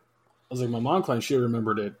 2015. My mom claims she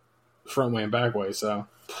remembered it front way and back way, so.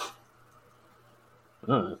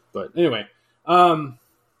 But anyway, but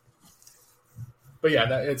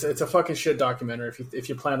yeah, it's a fucking shit documentary. If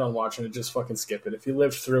you plan on watching it, just fucking skip it. If you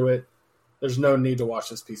lived through it, there's no need to watch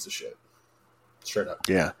this piece of shit. Straight up.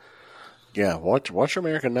 Yeah. Yeah, watch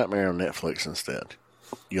American Nightmare on Netflix instead.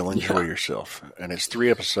 You'll enjoy yourself. And it's 3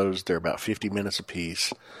 episodes. They're about 50 minutes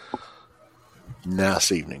apiece.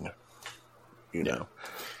 Nice evening. You know.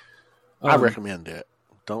 I recommend it.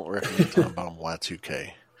 Don't recommend Time Bomb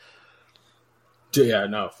Y2K. Yeah,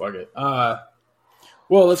 no, fuck it.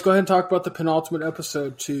 Well, let's go ahead and talk about the penultimate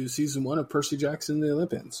episode to Season 1 of Percy Jackson and the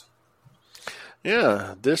Olympians.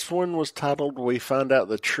 Yeah, this one was titled We Find Out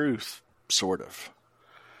the Truth, sort of.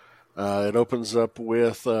 It opens up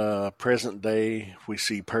with present day. We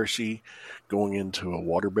see Percy going into a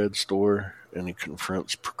waterbed store, and he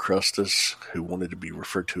confronts Procrustes, who wanted to be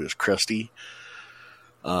referred to as Krusty.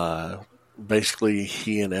 Basically,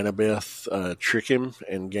 he and Annabeth trick him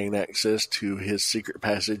and gain access to his secret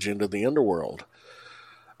passage into the underworld.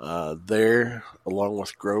 There, along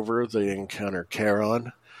with Grover, they encounter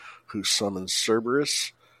Charon, who summons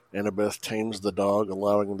Cerberus. Annabeth tames the dog,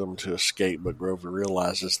 allowing them to escape, but Grover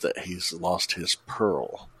realizes that he's lost his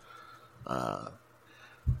pearl.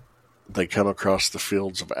 They come across the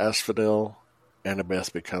fields of Asphodel.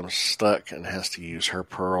 Annabeth becomes stuck and has to use her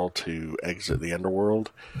pearl to exit the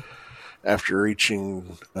underworld. After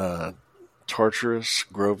reaching Tartarus,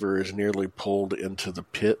 Grover is nearly pulled into the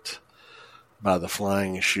pit by the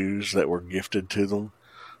flying shoes that were gifted to them,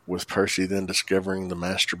 with Percy then discovering the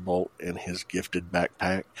Master Bolt in his gifted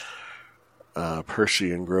backpack.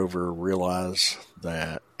 Percy and Grover realize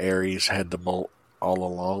that Ares had the bolt all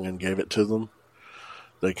along and gave it to them.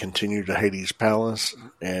 They continue to Hades' palace,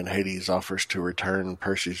 and Hades offers to return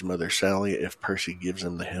Percy's mother Sally if Percy gives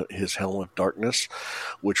him his Helm of Darkness,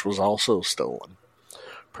 which was also stolen.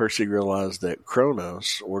 Percy realized that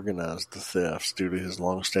Kronos organized the thefts due to his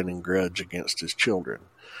long-standing grudge against his children.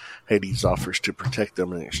 Hades offers to protect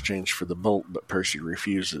them in exchange for the bolt, but Percy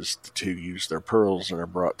refuses to use their pearls and are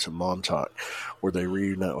brought to Montauk, where they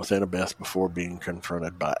reunite with Annabeth before being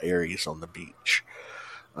confronted by Ares on the beach.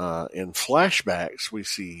 In flashbacks, we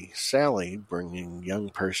see Sally bringing young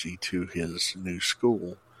Percy to his new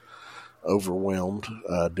school. Overwhelmed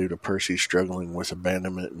due to Percy struggling with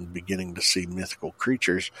abandonment and beginning to see mythical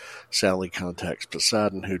creatures, Sally contacts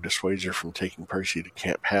Poseidon, who dissuades her from taking Percy to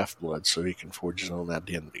Camp Half-Blood so he can forge his own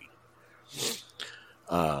identity.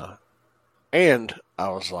 And I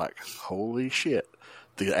was like, holy shit.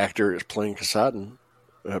 The actor is playing Poseidon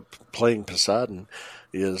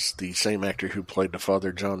is the same actor who played the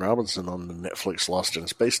Father John Robinson on the Netflix Lost in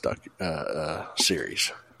Space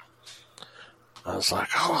series. I was like,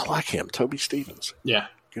 oh, I like him. Toby Stevens. Yeah.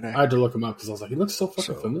 Good actor. I had to look him up because I was like, he looks so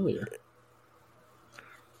fucking familiar.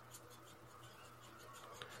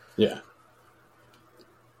 Yeah.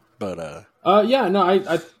 But, yeah, no,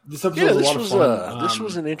 this episode was a lot of fun. This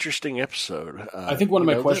was an interesting episode. I think one of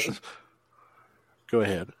my questions... Go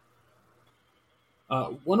ahead.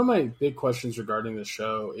 One of my big questions regarding this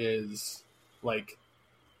show is, like,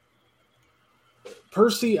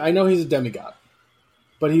 Percy, I know he's a demigod,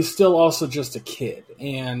 but he's still also just a kid.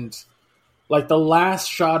 And, like, the last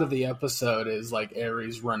shot of the episode is, like,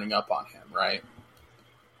 Ares running up on him, right?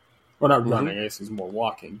 Or not running, I guess he's more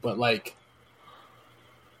walking. But, like...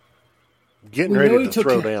 Getting ready to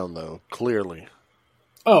throw down, though, clearly.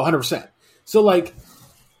 Oh, 100%. So, like,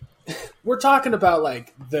 we're talking about,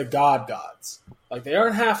 like, the gods. Like, they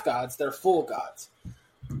aren't half gods, they're full gods.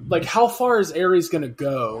 Like, how far is Ares going to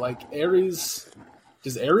go? Like,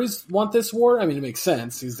 does Ares want this war? I mean, it makes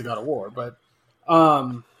sense. He's the god of war. But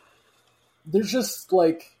there's just,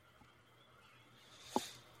 like,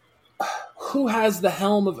 who has the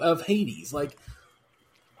helm of Hades? Like,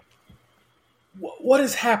 what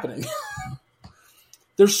is happening?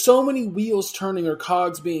 There's so many wheels turning or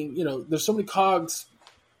cogs being, there's so many cogs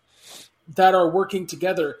that are working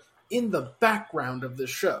together in the background of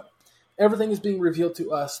this show. Everything is being revealed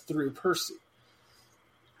to us through Percy.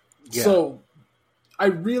 Yeah. So I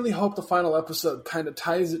really hope the final episode kind of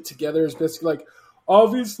ties it together. It's basically like,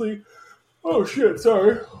 obviously, obviously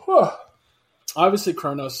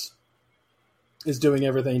Kronos is doing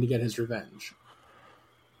everything to get his revenge.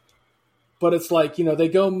 But it's like, they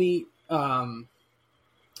go meet, oh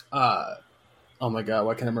my god,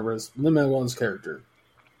 why can't I remember Lin-Manuel's character?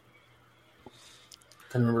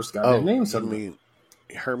 Can't remember his goddamn name. You mean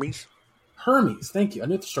Hermes? Hermes. Thank you. I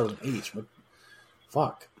knew it started with an H, but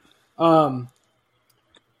fuck.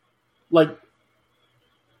 Like,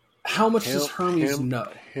 how much does Hermes know?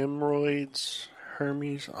 Hemorrhoids,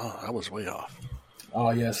 Hermes. Oh, I was way off. Oh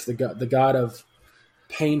yes, the god of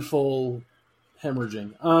painful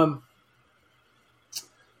hemorrhaging.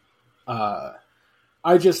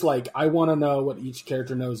 I just I want to know what each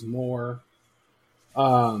character knows more.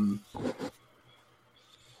 I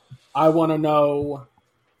want to know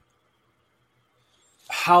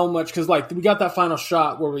how much, because we got that final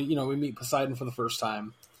shot where we meet Poseidon for the first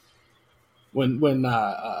time when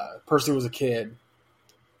Percy was a kid,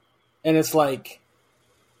 and it's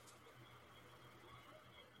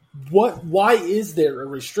why is there a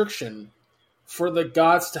restriction for the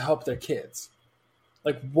gods to help their kids?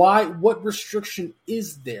 Why? What restriction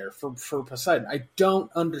is there for Poseidon? I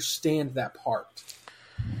don't understand that part.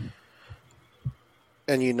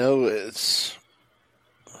 And it's...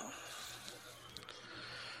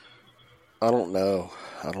 I don't know.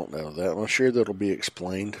 That I'm sure that'll be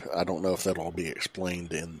explained. I don't know if that'll all be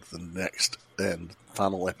explained in the next and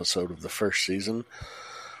final episode of the first season.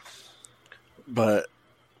 But,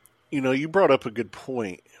 you brought up a good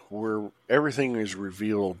point where everything is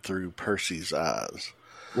revealed through Percy's eyes.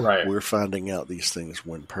 Right. We're finding out these things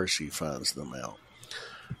when Percy finds them out.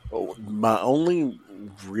 My only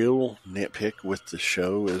real nitpick with the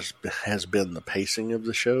show has been the pacing of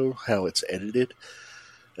the show, how it's edited.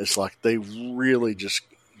 It's they really just,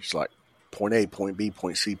 it's point A, point B,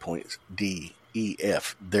 point C, point D, E,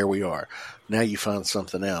 F. There we are. Now you find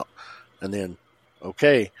something out. And then,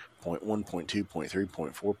 okay, point 1, point 2, point 3,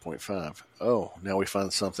 point 4, point 5. Oh, now we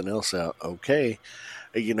find something else out. Okay.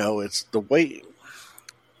 It's the way...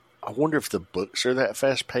 I wonder if the books are that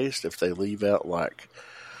fast-paced, if they leave out,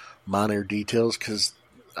 minor details, because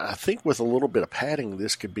I think with a little bit of padding,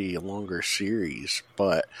 this could be a longer series,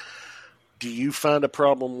 but do you find a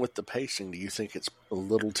problem with the pacing? Do you think it's a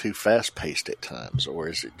little too fast-paced at times, or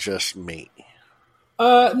is it just me?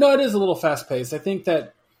 No, it is a little fast-paced. I think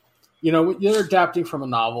that, they're adapting from a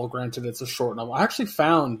novel. Granted, it's a short novel. I actually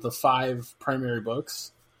found the 5 primary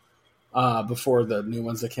books before the new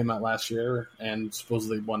ones that came out last year and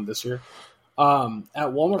supposedly one this year at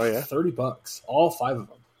Walmart for $30. All 5 of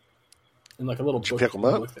them. In a little book. Did you pick them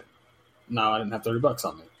up? No, I didn't have $30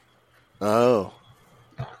 on me. Oh.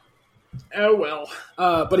 Oh, well.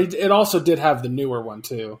 But it also did have the newer one,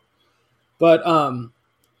 too. But,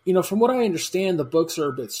 from what I understand, the books are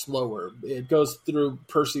a bit slower. It goes through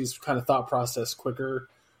Percy's kind of thought process quicker.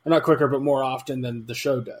 Or not quicker, but more often than the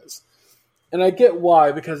show does. And I get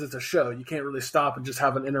why, because it's a show. You can't really stop and just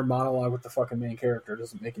have an inner monologue with the fucking main character. It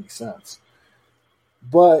doesn't make any sense.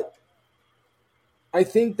 But I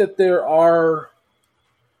think that there are...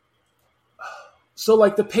 So,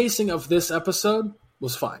 the pacing of this episode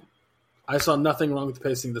was fine. I saw nothing wrong with the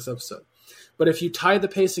pacing of this episode. But if you tie the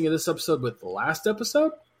pacing of this episode with the last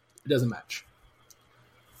episode, it doesn't match.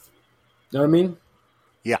 You know what I mean?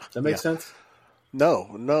 Yeah. Does that make sense?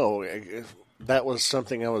 No. That was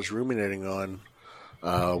something I was ruminating on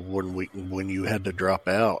when you had to drop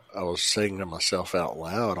out. I was saying to myself out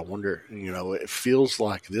loud, I wonder, it feels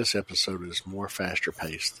like this episode is more faster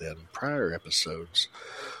paced than prior episodes,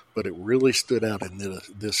 but it really stood out in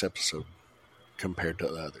this episode compared to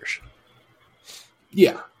the others.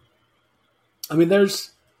 Yeah. I mean, there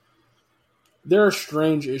are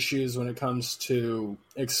strange issues when it comes to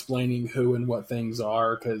explaining who and what things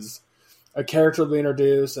are, because a character will be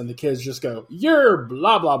introduced and the kids just go, "You're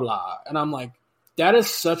blah, blah, blah." And I'm like, that is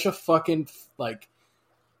such a fucking,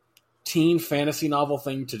 teen fantasy novel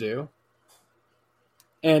thing to do.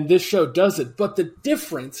 And this show does it. But the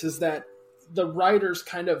difference is that the writers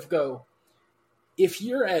kind of go, if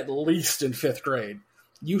you're at least in 5th grade,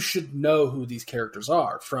 you should know who these characters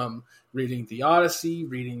are from reading the Odyssey,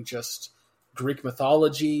 reading just Greek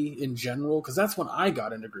mythology in general, because that's when I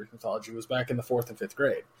got into Greek mythology, was back in the 4th and 5th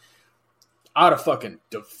grade. I'd have fucking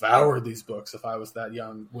devoured these books if I was that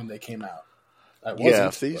young when they came out.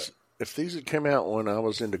 If these had come out when I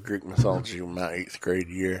was into Greek mythology in my 8th grade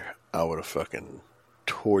year, I would have fucking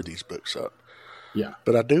tore these books up. Yeah.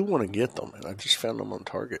 But I do want to get them, and I just found them on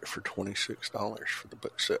Target for $26 for the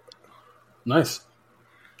book set. Nice.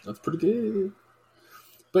 That's pretty good.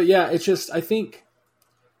 But yeah, it's just, I think...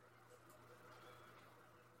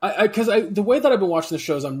 Because the way that I've been watching the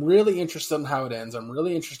shows, I'm really interested in how it ends. I'm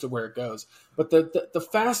really interested where it goes. But the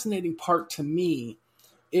fascinating part to me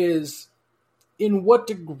is, in what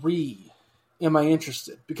degree am I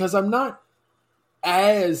interested? Because I'm not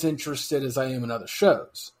as interested as I am in other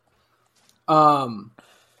shows. I'm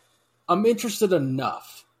interested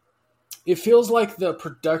enough. It feels like the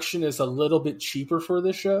production is a little bit cheaper for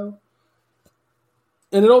this show.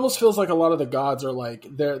 And it almost feels like a lot of the gods are like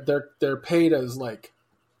they're paid as like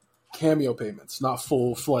cameo payments, not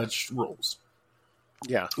full-fledged roles.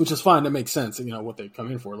 Yeah. Which is fine. That makes sense. You know, what they come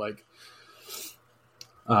in for. Like,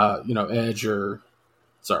 Edge or...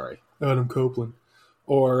 Sorry. Adam Copeland.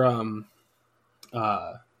 Or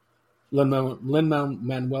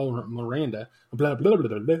Lin-Manuel Miranda. Blah, blah, blah,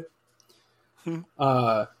 blah,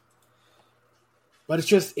 blah.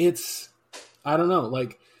 But it's... I don't know.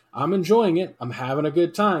 Like, I'm enjoying it. I'm having a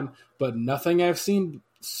good time. But nothing I've seen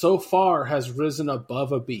so far has risen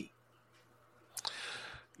above a B.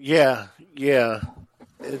 Yeah.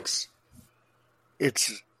 It's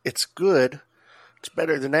good. It's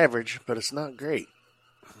better than average, but it's not great.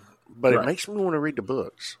 But Right. It makes me want to read the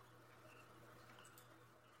books.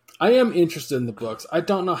 I am interested in the books. I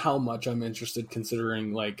don't know how much I'm interested,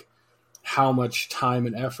 considering like how much time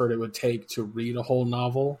and effort it would take to read a whole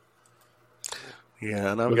novel.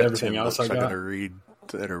 Yeah, and I've With got everything 10 else books I I got. got to read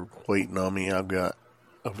that are waiting on me. I've got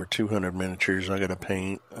over 200 miniatures I got to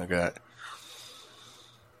paint. I got...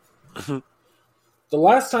 The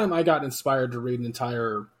last time I got inspired to read an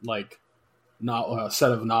entire like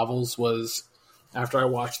set of novels was after I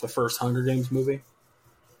watched the first Hunger Games movie.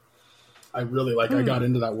 I really I got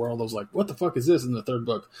into that world. I was like, what the fuck is this? In the third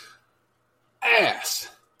book, ass,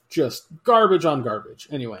 just garbage on garbage.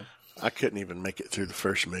 Anyway, I couldn't even make it through the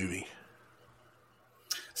first movie.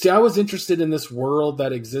 see, I was interested in this world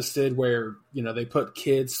that existed where, you know, they put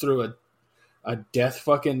kids through a death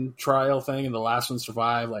fucking trial thing and the last one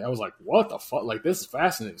survived. Like, I was like, what the fuck? Like, this is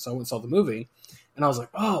fascinating. So I went and saw the movie and I was like,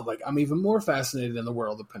 oh, like, I'm even more fascinated in the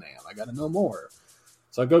world of Panam. I got to know more.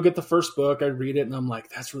 So I go get the first book, I read it, and I'm like,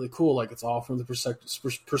 that's really cool. Like, it's all from the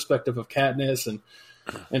perspective of Katniss,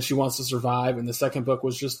 and she wants to survive. And the second book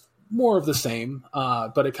was just more of the same,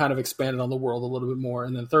 but it kind of expanded on the world a little bit more.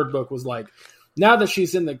 And then the third book was like, now that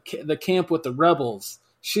she's in the camp with the rebels,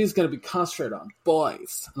 she's going to be concentrated on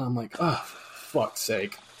boys. And I'm like, oh, for fuck's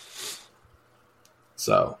sake.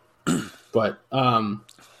 So, but,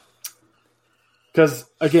 because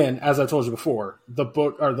again, as I told you before, the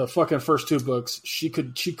book or the fucking first two books, she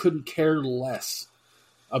couldn't care less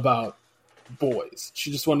about boys.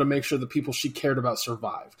 She just wanted to make sure the people she cared about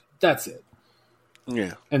survived. That's it.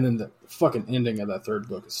 Yeah. And then the fucking ending of that third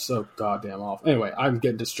book is so goddamn awful. Anyway, I'm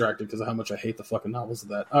getting distracted because of how much I hate the fucking novels of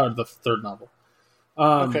that. Or the third novel.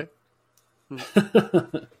 Okay.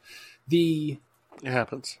 It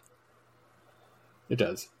happens. It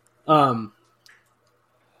does.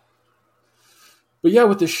 But yeah,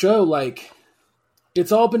 with the show, like,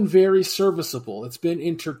 it's all been very serviceable. It's been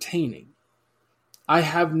entertaining. I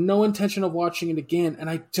have no intention of watching it again, and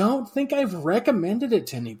I don't think I've recommended it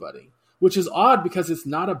to anybody, which is odd because it's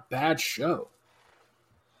not a bad show.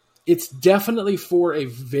 It's definitely for a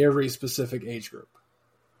very specific age group,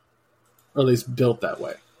 or at least built that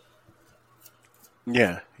way.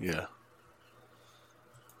 Yeah.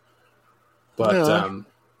 But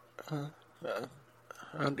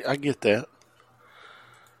No, I get that.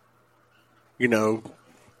 You know,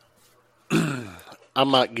 I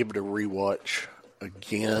might give it a rewatch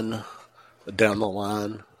again down the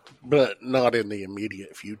line, but not in the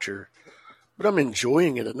immediate future. But I'm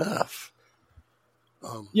enjoying it enough.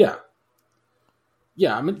 yeah.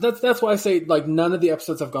 I mean, that's why I say, like, none of the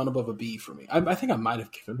episodes have gone above a B for me. I think I might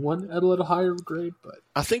have given one at a little higher grade, but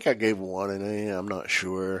I think I gave one an A. I'm not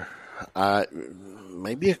sure.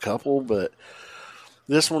 Maybe a couple, but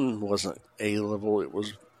this one wasn't A level. It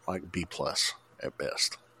was like B plus at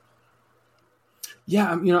best.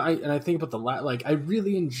 yeah, you know, I think about like, I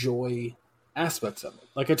really enjoy aspects of it.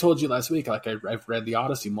 Like I told you last week, like I've read the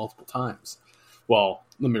Odyssey multiple times. Well,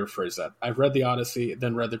 let me rephrase that. I've read the Odyssey,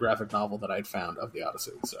 then read the graphic novel that I'd found of the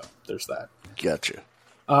Odyssey. So there's that. Gotcha.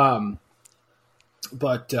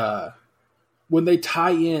 But when they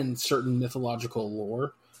tie in certain mythological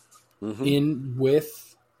lore in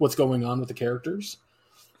with what's going on with the characters,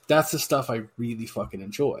 that's the stuff I really fucking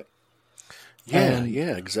enjoy. Yeah,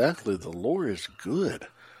 exactly. The lore is good.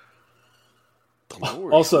 The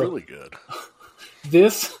lore also, is really good.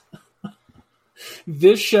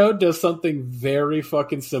 This show does something very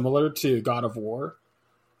fucking similar to God of War.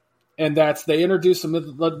 And that's, they introduce a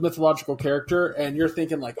mythological character, and you're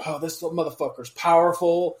thinking like, oh, this motherfucker's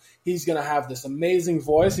powerful. He's going to have this amazing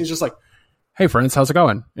voice. And he's just like, hey, friends, how's it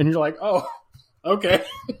going? And you're like, oh, okay.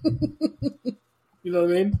 You know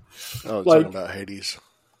what I mean? Oh, like, talking about Hades.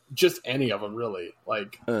 Just any of them, really.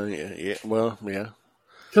 Like, yeah. Well, yeah.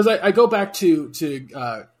 Because I go back to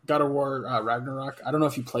God of War Ragnarok. I don't know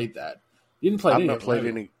if you played that. You didn't play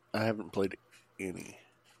any. I haven't played any.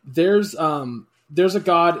 There's a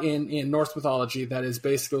god in Norse mythology that is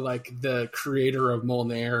basically like the creator of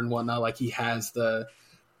Mjolnir and whatnot. Like, he has the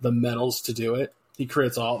the medals to do it. He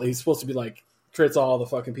creates all. He's supposed to be like creates all the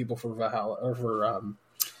fucking people for Valhalla or for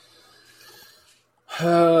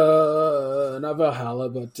not Valhalla,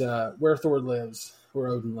 but where Thor lives, where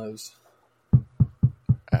Odin lives.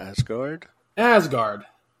 Asgard.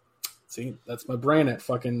 See, that's my brain at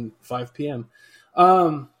fucking 5 p.m.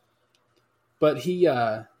 But he,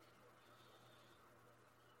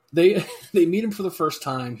 they meet him for the first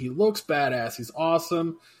time. He looks badass. He's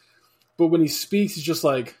awesome. But when he speaks, he's just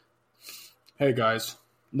like, "Hey guys,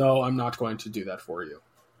 no, I'm not going to do that for you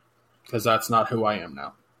because that's not who I am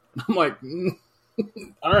now." I'm like,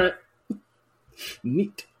 all right,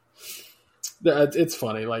 neat. It's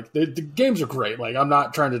funny. Like the games are great. Like I'm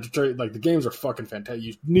not trying to deter. Like the games are fucking fantastic.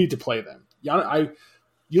 You need to play them.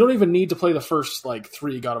 You don't even need to play the first like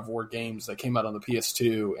 3 God of War games that came out on the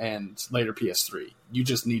PS2 and later PS3. You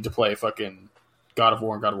just need to play fucking God of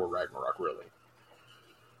War and God of War Ragnarok, really.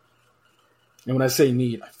 And when I say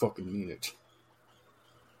need, I fucking mean it.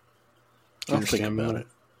 I'll think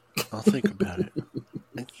about it.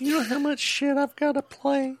 And you know how much shit I've got to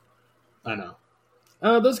play? I know.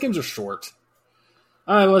 Those games are short.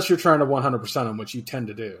 Unless you're trying to 100% them, which you tend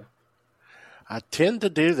to do. I tend to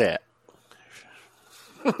do that.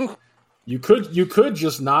 You could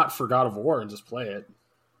just not for God of War and just play it.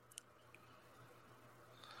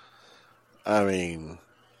 I mean,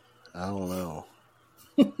 I don't know.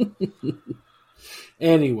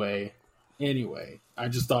 Anyway, I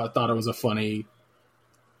just thought it was a funny,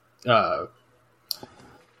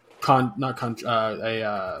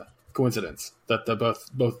 coincidence that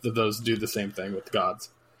both of those do the same thing with the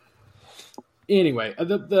gods. Anyway,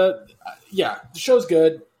 the show's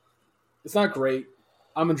good. It's not great.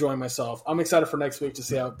 I'm enjoying myself. I'm excited for next week to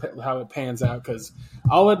see how it pans out because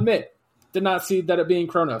I'll admit, did not see that it being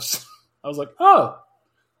Kronos. I was like, oh,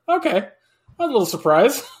 okay. I was a little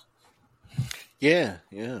surprised. Yeah.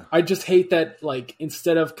 I just hate that, like,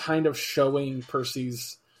 instead of kind of showing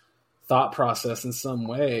Percy's thought process in some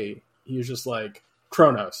way, he was just like,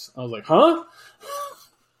 Kronos. I was like, huh?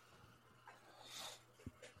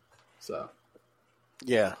 So.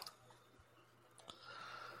 Yeah.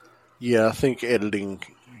 Yeah, I think editing,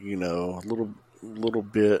 a little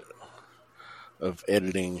bit of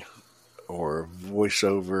editing or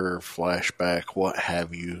voiceover, flashback, what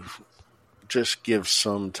have you, just give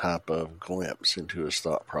some type of glimpse into his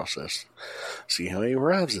thought process. See how he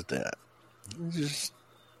arrives at that.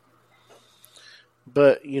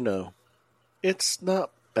 But, it's not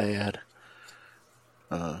bad.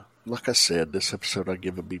 Like I said, this episode I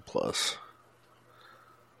give a B+.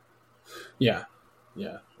 Yeah,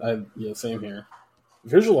 same here.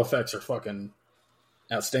 Visual effects are fucking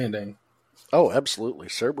outstanding. Oh, absolutely.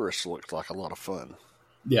 Cerberus looked like a lot of fun.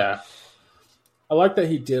 Yeah. I like that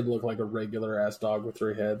he did look like a regular ass dog with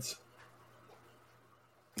 3 heads.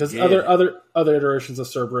 Because other iterations of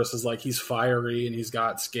Cerberus is like he's fiery and he's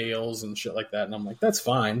got scales and shit like that, and I'm like, that's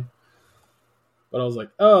fine. But I was like,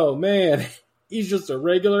 oh man, he's just a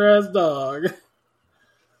regular ass dog.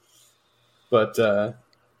 But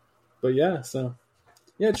yeah, so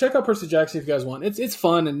yeah, check out Percy Jackson if you guys want. It's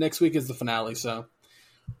fun, and next week is the finale, so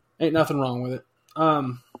ain't nothing wrong with it.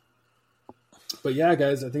 But yeah,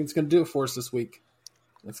 guys, I think it's gonna do it for us this week.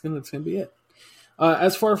 That's gonna be it.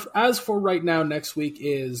 As for right now, next week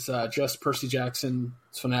is just Percy Jackson's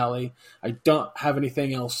finale. I don't have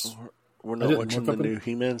anything else. We're not watching the new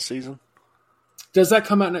He-Man season. Does that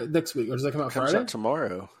come out next week, or does that come out Friday? It comes out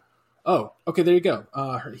tomorrow. Oh, okay, there you go.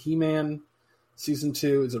 He-Man season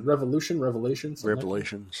 2 is it Revelations.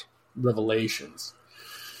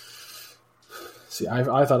 See, I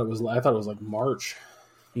thought it was like March.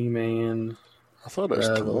 He-Man. I thought it was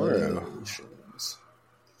tomorrow.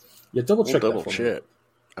 Yeah, double check. Double check.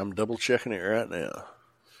 I'm double checking it right now.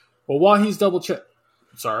 Well, while she's double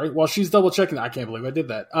checking, I can't believe I did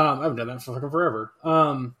that. I haven't done that for fucking forever.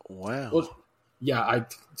 Wow. Well, yeah, I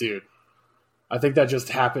think that just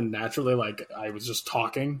happened naturally. Like I was just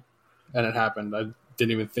talking, and it happened. I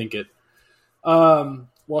didn't even think it.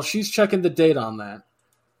 While she's checking the date on that,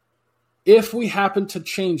 if we happen to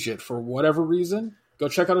change it for whatever reason, go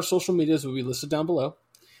check out our social medias. Will be listed down below.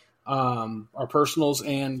 Our personals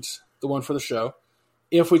and the one for the show.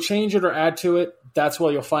 If we change it or add to it, that's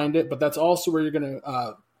where you'll find it. But that's also where you're going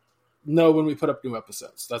to know when we put up new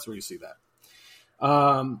episodes. That's where you see that.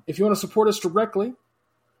 If you want to support us directly,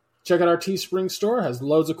 check out our Teespring store. It has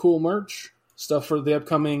loads of cool merch, stuff for the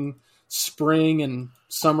upcoming spring and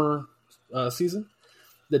summer season.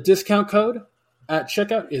 The discount code at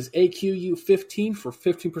checkout is AQU15 for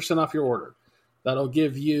 15% off your order. That'll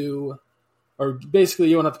give you, or basically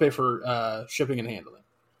you won't have to pay for shipping and handling.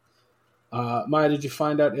 Maya, did you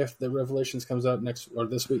find out if the Revelations comes out next or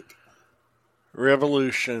this week?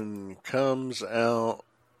 Revolution comes out.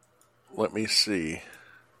 Let me see.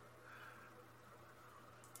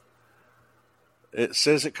 It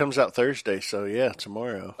says it comes out Thursday, so yeah,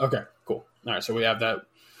 tomorrow. Okay, cool. All right, so we have that.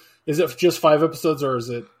 Is it just 5 episodes, or is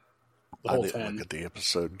it the whole 10? I didn't look at the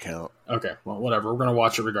episode count. Okay, well, whatever. We're going to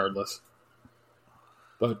watch it regardless.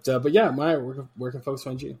 But yeah, Maya, where can folks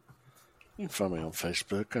find you? You can find me on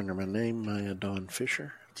Facebook under my name, Maya Dawn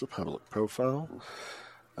Fisher. It's a public profile.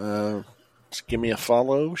 Just give me a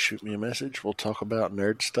follow, shoot me a message. We'll talk about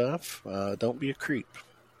nerd stuff. Don't be a creep.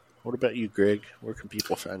 What about you, Greg? Where can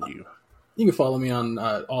people find you? You can follow me on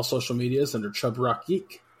all social medias under Chub Rock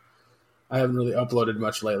Geek. I haven't really uploaded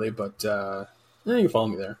much lately, but you can follow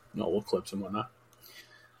me there. Little clips and whatnot.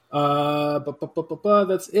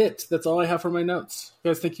 That's it. That's all I have for my notes.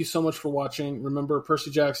 Guys, thank you so much for watching. Remember,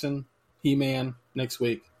 Percy Jackson, He-Man next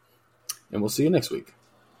week. And we'll see you next week.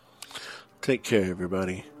 Take care,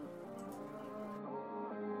 everybody.